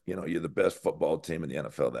best, you're the best football team in the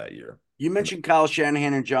NFL that year. You mentioned Kyle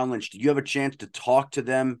Shanahan and John Lynch. Did you have a chance to talk to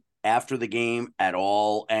them after the game at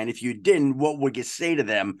all? And if you didn't, what would you say to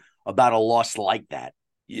them about a loss like that?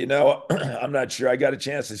 I'm not sure. I got a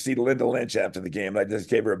chance to see Linda Lynch after the game. I just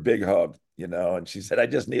gave her a big hug, and she said, I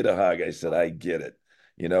just need a hug. I said, I get it,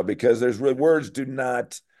 because there's no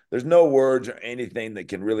words or anything that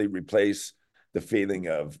can really replace the feeling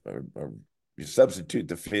of, or substitute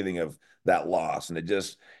the feeling of that loss. And it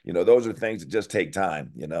just, those are things that just take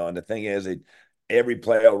time, and the thing is, every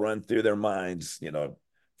play will run through their minds,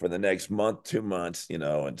 for the next month, 2 months,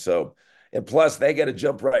 and so, and plus they got to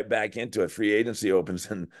jump right back into it. Free agency opens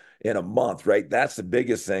in a month, right? That's the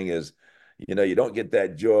biggest thing is, you don't get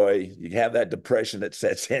that joy. You have that depression that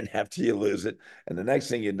sets in after you lose it. And the next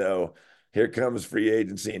thing you know, here comes free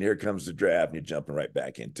agency and here comes the draft, and you're jumping right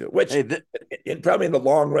back into it, which probably in the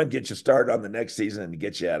long run gets you started on the next season and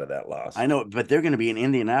gets you out of that loss. I know, but they're going to be in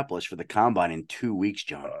Indianapolis for the combine in 2 weeks,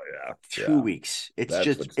 John. Oh, yeah. 2 weeks.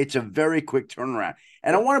 It's a very quick turnaround.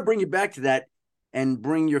 And I want to bring you back to that and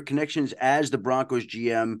bring your connections as the Broncos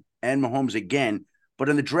GM and Mahomes again. But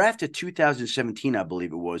in the draft of 2017, I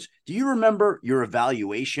believe it was, do you remember your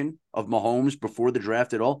evaluation of Mahomes before the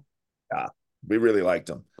draft at all? Yeah, we really liked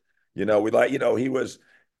him. He was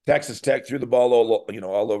Texas Tech, threw the ball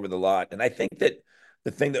all over the lot. And I think that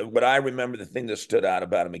the thing that stood out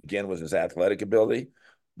about him again was his athletic ability,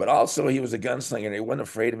 but also he was a gunslinger and he wasn't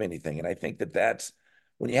afraid of anything. And I think that that's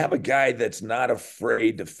when you have a guy that's not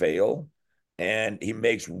afraid to fail and he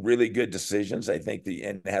makes really good decisions. I think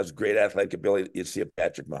and has great athletic ability. You see a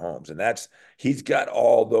Patrick Mahomes, and he's got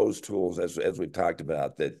all those tools as we've talked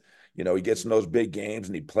about. That he gets in those big games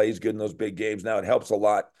and he plays good in those big games. Now it helps a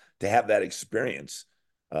lot to have that experience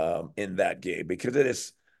in that game because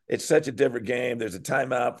it's such a different game. There's a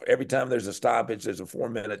timeout every time there's a stoppage. There's a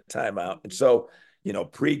 4-minute timeout, and so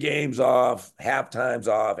pre-game's off, halftime's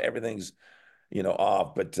off, everything's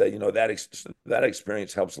off. But that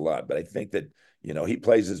experience helps a lot. But I think that he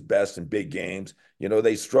plays his best in big games.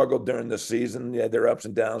 They struggled during the season. Yeah, their ups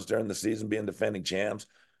and downs during the season, being defending champs.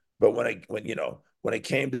 But when it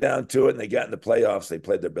came down to it and they got in the playoffs, they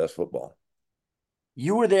played their best football.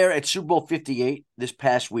 You were there at Super Bowl 58 this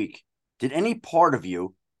past week. Did any part of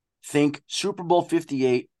you think Super Bowl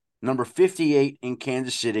 58, number 58 in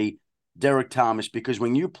Kansas City, Derek Thomas? Because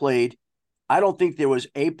when you played, I don't think there was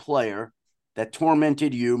a player that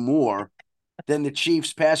tormented you more than the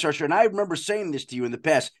Chiefs pass rusher. And I remember saying this to you in the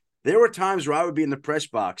past. There were times where I would be in the press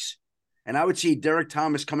box and I would see Derek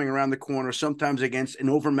Thomas coming around the corner, sometimes against an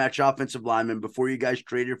overmatched offensive lineman before you guys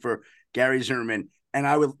traded for Gary Zimmerman. And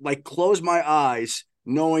I would close my eyes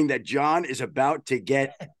knowing that John is about to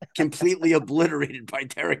get completely obliterated by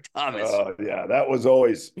Derek Thomas. Oh, yeah, that was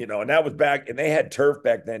always, and that was back, and they had turf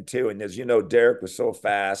back then too. And as you know, Derek was so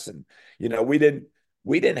fast, and we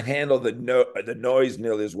didn't handle the noise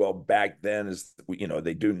nearly as well back then as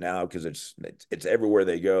they do now, because it's everywhere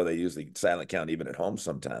they go. They use the silent count even at home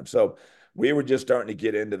sometimes. So we were just starting to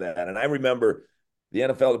get into that. And I remember the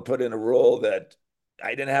NFL had put in a rule that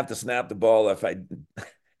I didn't have to snap the ball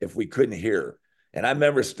if we couldn't hear. And I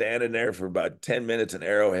remember standing there for about 10 minutes in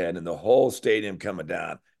Arrowhead and the whole stadium coming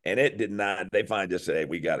down. And it did not. They finally just said, hey,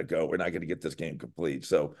 we got to go. We're not going to get this game complete.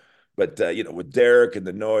 So, but, with Derek and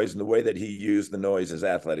the noise and the way that he used the noise, his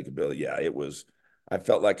athletic ability, yeah, I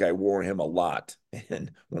felt like I wore him a lot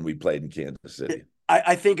when we played in Kansas City.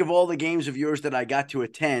 I think of all the games of yours that I got to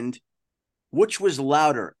attend, which was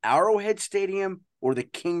louder, Arrowhead Stadium or the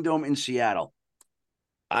Kingdome in Seattle?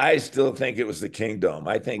 I still think it was the Kingdome.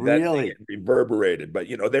 I think that really reverberated, but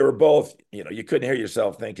they were both, you couldn't hear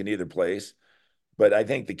yourself think in either place. But I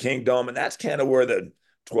think the Kingdome, and that's kind of where the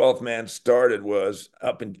 12th man started, was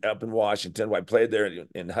up in Washington. I played there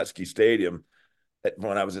in Husky Stadium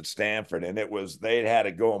when I was at Stanford, and they'd had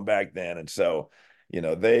it going back then. And so,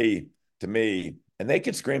 to me, and they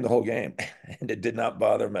could scream the whole game and it did not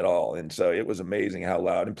bother them at all. And so it was amazing how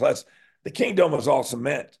loud. And plus, the Kingdome was all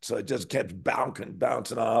cement, so it just kept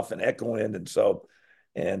bouncing off and echoing. And so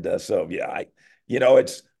yeah,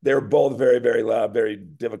 they're both very, very loud, very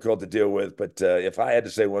difficult to deal with. But if I had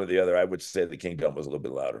to say one or the other, I would say the Kingdome was a little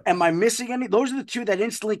bit louder. Am I missing any? Those are the two that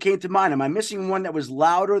instantly came to mind. Am I missing one that was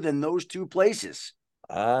louder than those two places?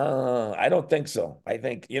 I don't think so. I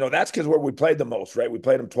think, that's because where we played the most, right? We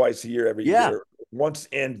played them twice a year, every year. Once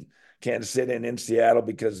in Kansas City and in Seattle,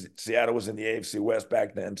 because Seattle was in the AFC West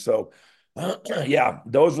back then. So, yeah,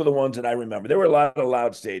 those were the ones that I remember. There were a lot of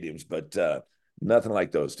loud stadiums, but nothing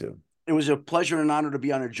like those two. It was a pleasure and honor to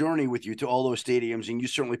be on a journey with you to all those stadiums, and you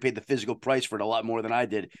certainly paid the physical price for it a lot more than I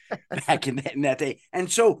did back in that day.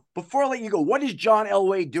 And so, before I let you go, what is John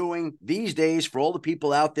Elway doing these days for all the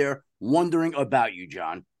people out there wondering about you,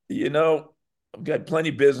 John? I've got plenty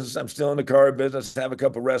of business. I'm still in the car business, have a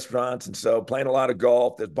couple of restaurants, and so playing a lot of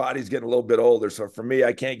golf. The body's getting a little bit older, so for me,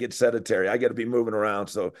 I can't get sedentary. I got to be moving around.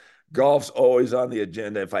 So golf's always on the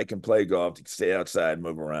agenda. If I can play golf, to stay outside,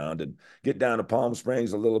 move around, and get down to Palm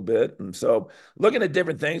Springs a little bit. And so looking at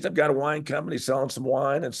different things. I've got a wine company selling some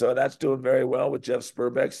wine, and so that's doing very well with Jeff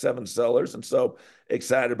Spurbeck, 7 cellars, and so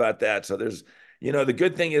excited about that. So there's, the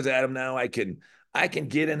good thing is, Adam, now I can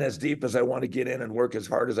get in as deep as I want to get in and work as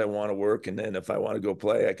hard as I want to work. And then if I want to go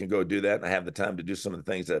play, I can go do that. And I have the time to do some of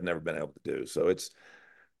the things that I've never been able to do. So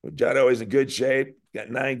John always in good shape. Got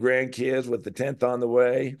 9 grandkids with the 10th on the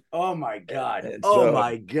way. Oh my God.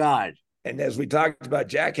 My God. And as we talked about,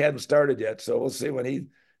 Jack hadn't started yet. So we'll see when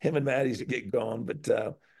him and Maddie's get going. But,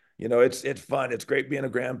 it's fun. It's great being a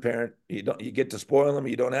grandparent. You get to spoil them.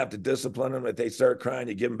 You don't have to discipline them. If they start crying,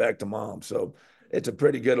 you give them back to mom. So it's a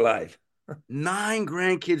pretty good life. 9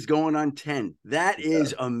 grandkids going on 10. That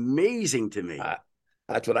is amazing to me.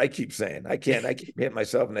 That's what I keep saying. I keep hitting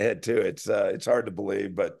myself in the head too. It's hard to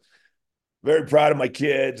believe, but very proud of my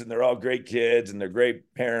kids, and they're all great kids, and they're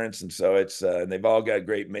great parents. And so and they've all got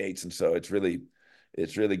great mates. And so it's really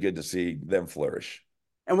good to see them flourish.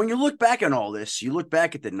 And when you look back on all this, you look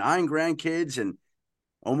back at the 9 grandkids and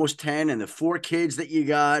almost 10 and the 4 kids that you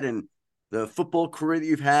got, and the football career that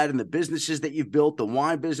you've had and the businesses that you've built, the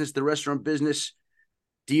wine business, the restaurant business.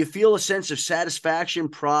 Do you feel a sense of satisfaction,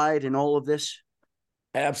 pride in all of this?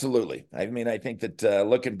 Absolutely. I mean, I think that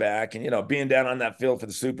looking back and, being down on that field for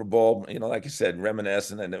the Super Bowl, like I said,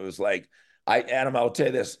 reminiscing, and it was like, Adam, I'll tell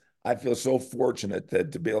you this, I feel so fortunate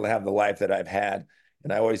that to be able to have the life that I've had.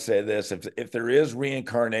 And I always say this, if there is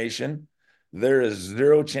reincarnation, there is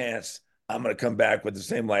zero chance I'm going to come back with the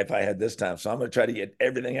same life I had this time. So I'm going to try to get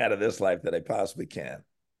everything out of this life that I possibly can.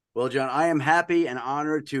 Well, John, I am happy and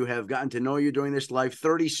honored to have gotten to know you during this life,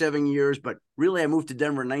 37 years, but really I moved to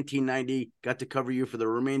Denver in 1990, got to cover you for the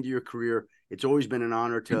remainder of your career. It's always been an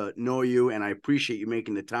honor to know you, and I appreciate you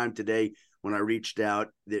making the time today when I reached out.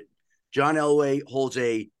 That John Elway holds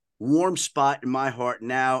a warm spot in my heart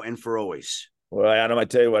now and for always. Well, Adam, I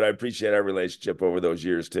tell you what, I appreciate our relationship over those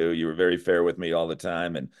years too. You were very fair with me all the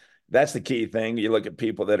time, and that's the key thing. You look at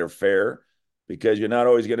people that are fair, because you're not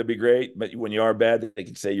always going to be great, but when you are bad, they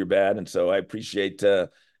can say you're bad. And so I appreciate,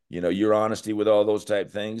 your honesty with all those type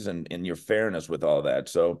things, and your fairness with all that.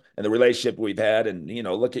 So, and the relationship we've had, and,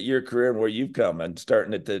 look at your career and where you've come, and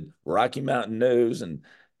starting at the Rocky Mountain News and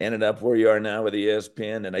ended up where you are now with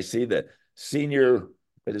ESPN. And I see the senior,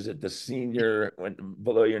 what is it? The senior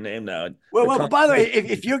below your name now. Well, by the way,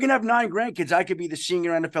 if you're going to have 9 grandkids, I could be the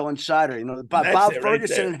senior NFL insider. Bob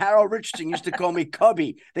Ferguson and Harold Richardson used to call me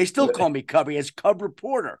Cubby. They still call me Cubby as Cub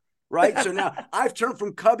reporter, right? So now I've turned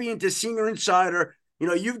from Cubby into senior insider.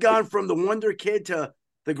 You've gone from the wonder kid to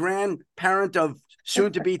the grandparent of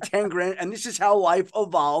soon to be 10 grand. And this is how life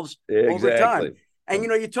evolves over time. And,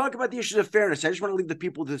 you talk about the issues of fairness. I just want to leave the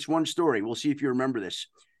people with this one story. We'll see if you remember this.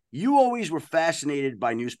 You always were fascinated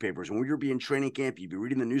by newspapers. When we were in training camp, you'd be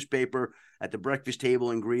reading the newspaper at the breakfast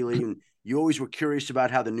table in Greeley, and you always were curious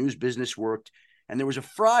about how the news business worked. And there was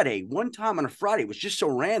one time on a Friday, it was just so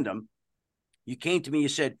random. You came to me, you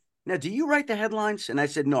said, "Now, do you write the headlines?" And I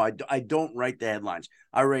said, "No, I don't write the headlines.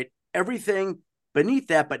 I write everything beneath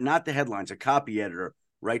that, but not the headlines. A copy editor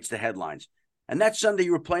writes the headlines." And that Sunday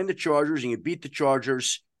you were playing the Chargers and you beat the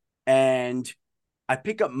Chargers, and I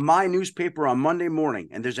pick up my newspaper on Monday morning,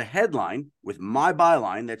 and there's a headline with my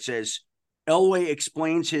byline that says, "Elway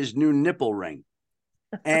explains his new nipple ring."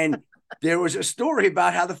 And there was a story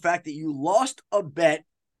about how the fact that you lost a bet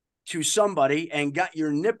to somebody and got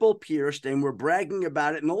your nipple pierced and were bragging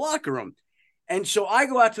about it in the locker room. And so I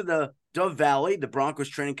go out to the Dove Valley, the Broncos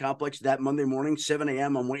training complex, that Monday morning, 7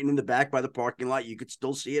 a.m. I'm waiting in the back by the parking lot. You could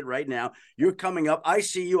still see it right now. You're coming up. I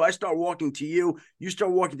see you. I start walking to you. You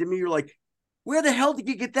start walking to me. You're like, "Where the hell did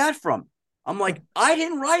you get that from?" I'm like, "I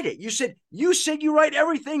didn't write it." You said you write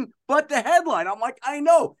everything but the headline. I'm like, "I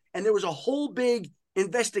know." And there was a whole big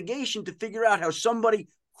investigation to figure out how somebody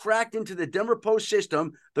cracked into the Denver Post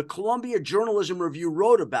system. The Columbia Journalism Review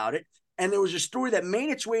wrote about it. And there was a story that made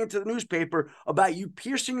its way into the newspaper about you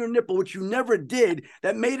piercing your nipple, which you never did,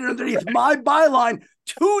 that made it underneath my byline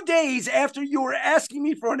 2 days after you were asking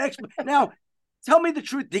me for an explanation. Now, tell me the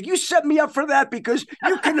truth. Did you set me up for that? Because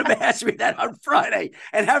you couldn't have asked me that on Friday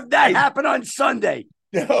and have that happen on Sunday.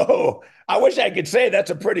 No, I wish I could say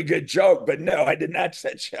that's a pretty good joke, but no, I did not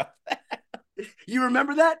set you up. You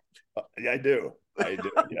remember that? I do.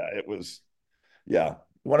 Yeah, it was,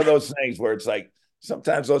 one of those things where it's like,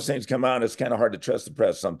 sometimes those things come out and it's kind of hard to trust the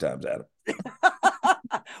press sometimes, Adam.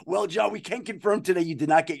 Well, John, we can confirm today you did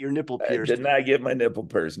not get your nipple pierced. I did not get my nipple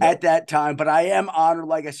pierced. No. At that time, but I am honored,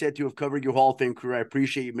 like I said, to have covered your Hall of Fame career. I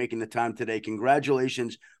appreciate you making the time today.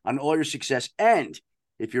 Congratulations on all your success. And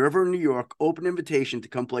if you're ever in New York, open invitation to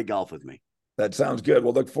come play golf with me. That sounds good.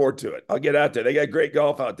 We'll look forward to it. I'll get out there. They got great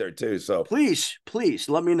golf out there too. So please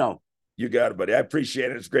let me know. You got it, buddy. I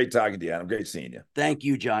appreciate it. It's great talking to you, Adam. Great seeing you. Thank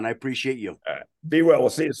you, John. I appreciate you. All right. Be well.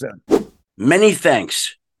 We'll see you soon. Many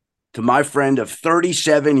thanks to my friend of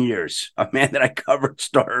 37 years, a man that I covered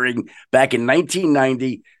starting back in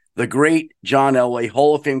 1990, the great John Elway,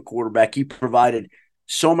 Hall of Fame quarterback. He provided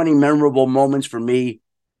so many memorable moments for me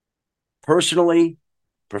personally,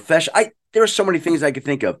 professionally. There are so many things I could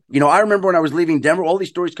think of. I remember when I was leaving Denver, all these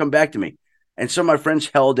stories come back to me. And some of my friends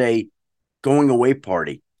held a going away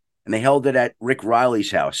party, and they held it at Rick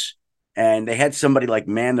Riley's house. And they had somebody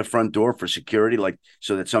man the front door for security,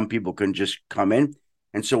 so that some people couldn't just come in.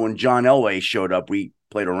 And so when John Elway showed up, we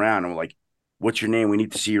played around and we're like, "What's your name? We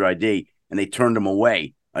need to see your ID." And they turned him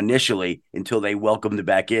away initially until they welcomed him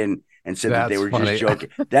back in and said that they were just joking.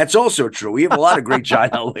 That's also true. We have a lot of great John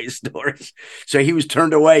Elway stories. So he was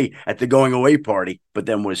turned away at the going away party, but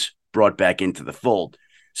then was brought back into the fold.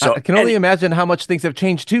 So I can only imagine how much things have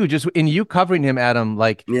changed too. Just in you covering him, Adam,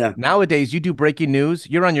 nowadays you do breaking news,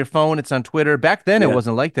 you're on your phone, it's on Twitter. Back then it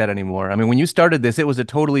wasn't like that anymore. I mean, when you started this, it was a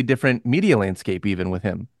totally different media landscape, even with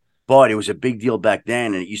him. But it was a big deal back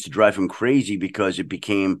then, and it used to drive him crazy because it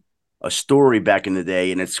became a story back in the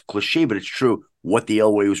day, and it's cliche, but it's true, what the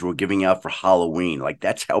Elways were giving out for Halloween. Like,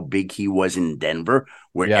 that's how big he was in Denver,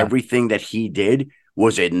 where everything that he did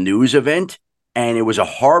was a news event, and it was a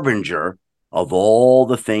harbinger of all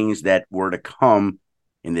the things that were to come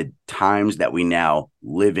in the times that we now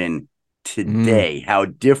live in today, how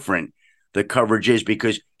different the coverage is,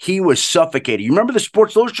 because he was suffocating. You remember the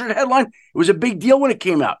Sports Illustrated headline? It was a big deal when it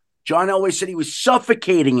came out. John Elway said he was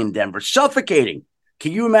suffocating in Denver, suffocating.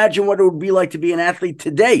 Can you imagine what it would be like to be an athlete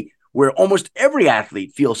today, where almost every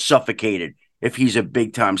athlete feels suffocated if he's a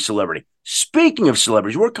big-time celebrity? Speaking of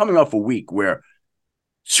celebrities, we're coming off a week where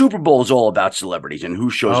Super Bowl is all about celebrities and who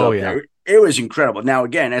shows up there. It was incredible. Now,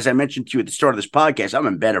 again, as I mentioned to you at the start of this podcast, I'm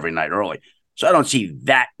in bed every night early, so I don't see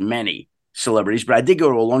that many celebrities, but I did go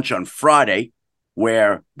to a lunch on Friday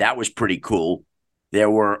where that was pretty cool. There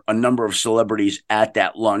were a number of celebrities at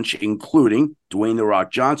that lunch, including Dwayne "The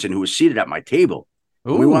Rock" Johnson, who was seated at my table.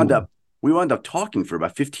 We wound up talking for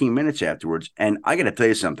about 15 minutes afterwards, and I got to tell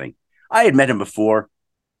you something. I had met him before,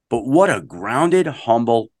 but what a grounded,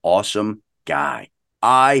 humble, awesome guy.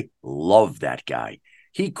 I love that guy.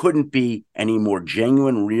 He couldn't be any more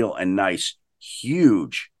genuine, real, and nice.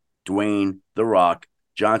 Huge Dwayne "The Rock"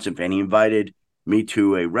 Johnson fan. He invited me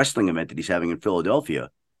to a wrestling event that he's having in Philadelphia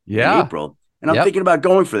in April. And I'm thinking about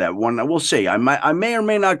going for that one. I will see. I may or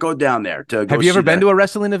may not go down there to go. Have you ever been to a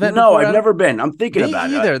wrestling event? No, before, I've never been. I'm thinking about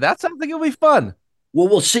it. Me either. That's something that'll be fun. Well,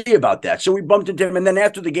 we'll see about that. So we bumped into him. And then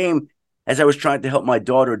after the game, as I was trying to help my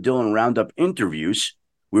daughter Dylan round up interviews,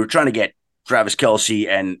 we were trying to get Travis Kelce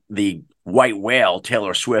and the white whale,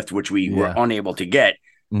 Taylor Swift, which we were unable to get.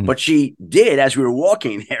 But she did, as we were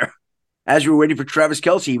walking there, as we were waiting for Travis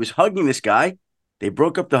Kelce, he was hugging this guy. They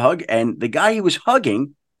broke up the hug, and the guy he was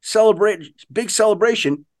hugging, big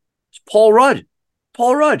celebration, is Paul Rudd.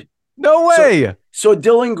 Paul Rudd. No way. So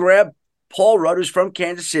Dylan grabbed Paul Rudd, who's from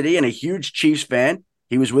Kansas City and a huge Chiefs fan.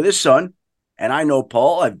 He was with his son, and I know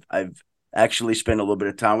Paul. I've actually spent a little bit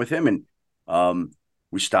of time with him, and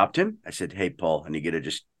we stopped him. I said, "Hey, Paul, and you got to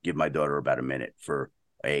just give my daughter about a minute for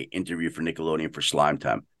a interview for Nickelodeon for Slime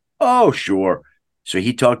Time." "Oh, sure." So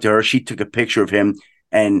he talked to her. She took a picture of him,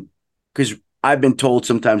 and because I've been told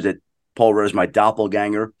sometimes that Paul Rudd is my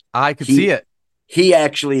doppelganger. I could see it. He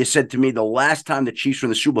actually has said to me the last time the Chiefs were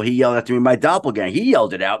in the Super Bowl, he yelled out to me, "My doppelganger." He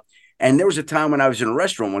yelled it out. And there was a time when I was in a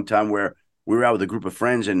restaurant one time where we were out with a group of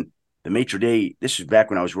friends, and the maitre d', this was back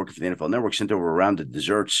when I was working for the NFL Network, sent over a round of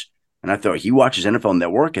desserts. And I thought, he watches NFL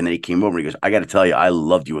Network. And then he came over and he goes, "I got to tell you, I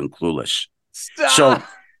loved you in Clueless." Stop. So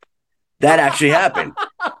that actually happened.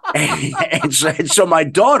 and so my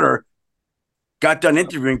daughter got done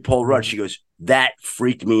interviewing Paul Rudd. She goes, "That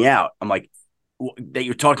freaked me out." I'm like, "That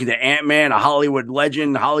you're talking to Ant-Man, a Hollywood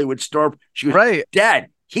legend, Hollywood star?" She goes, "Right, Dad,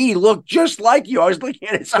 he looked just like you." I was looking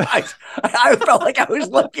at his eyes. I felt like I was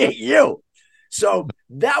looking at you. So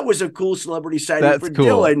that was a cool celebrity sighting for cool.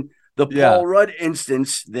 Dylan, the Paul Rudd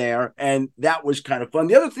instance there. And that was kind of fun.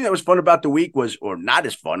 The other thing that was fun about the week was, or not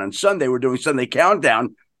as fun, on Sunday, we're doing Sunday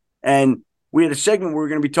Countdown. And we had a segment where we're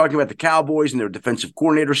going to be talking about the Cowboys and their defensive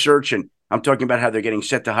coordinator search. And I'm talking about how they're getting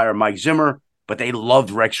set to hire Mike Zimmer, but they loved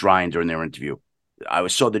Rex Ryan during their interview. I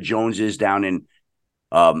saw the Joneses down in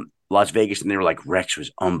Las Vegas, and they were like, "Rex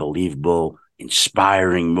was unbelievable,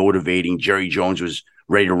 inspiring, motivating. Jerry Jones was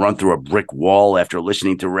ready to run through a brick wall after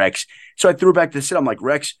listening to Rex." So I threw back to the sit. I'm like,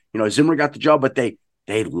 "Rex, Zimmer got the job, but they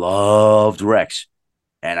loved Rex."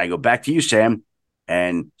 And I go, "Back to you, Sam."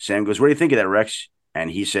 And Sam goes, "What do you think of that, Rex?" And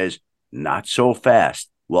he says, "Not so fast."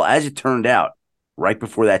 Well, as it turned out, right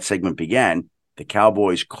before that segment began, the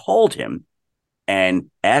Cowboys called him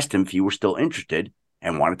and asked him if he were still interested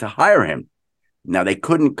and wanted to hire him. Now, they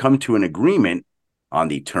couldn't come to an agreement on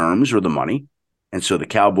the terms or the money. And so the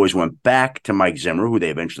Cowboys went back to Mike Zimmer, who they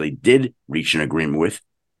eventually did reach an agreement with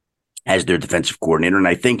as their defensive coordinator. And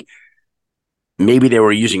I think maybe they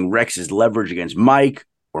were using Rex as leverage against Mike,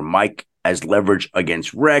 or Mike as leverage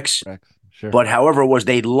against Rex. Sure. But however it was,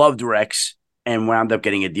 they loved Rex and wound up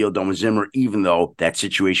getting a deal done with Zimmer, even though that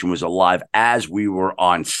situation was alive as we were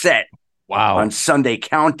on set. Wow. On Sunday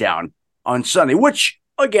Countdown on Sunday, which,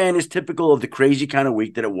 again, is typical of the crazy kind of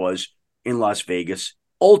week that it was in Las Vegas.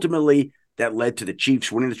 Ultimately, that led to the Chiefs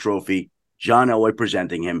winning the trophy, John Elway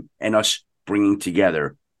presenting him, and us bringing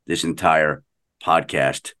together this entire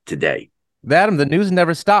podcast today. Adam, the news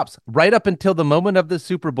never stops. Right up until the moment of the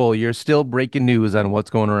Super Bowl, you're still breaking news on what's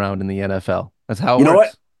going around in the NFL. That's how it works. You know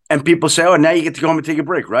what? And people say, "Oh, now you get to go home and take a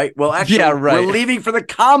break," right? Well, actually, we're leaving for the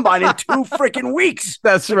Combine in 2 freaking weeks.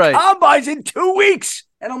 That's right. Combine's in 2 weeks.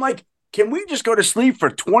 And I'm like, can we just go to sleep for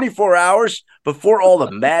 24 hours before all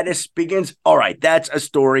the madness begins? All right, that's a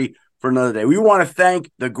story for another day. We want to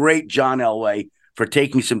thank the great John Elway for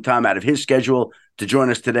taking some time out of his schedule to join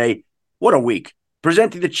us today. What a week.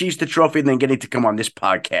 Presenting the Chiefs the trophy and then getting to come on this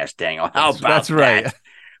podcast, Daniel. How about that's right. that?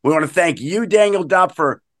 We want to thank you, Daniel Dopp,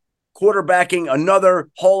 for quarterbacking another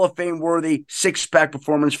Hall of Fame worthy six-pack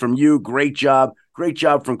performance from you. Great job. Great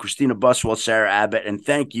job from Christina Buswell, Sarah Abbott, and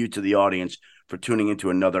thank you to the audience for tuning into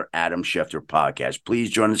another Adam Schefter podcast. Please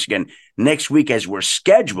join us again next week as we're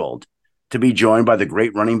scheduled to be joined by the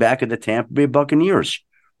great running back of the Tampa Bay Buccaneers,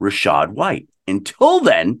 Rachaad White. Until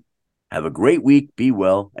then, have a great week, be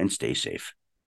well, and stay safe.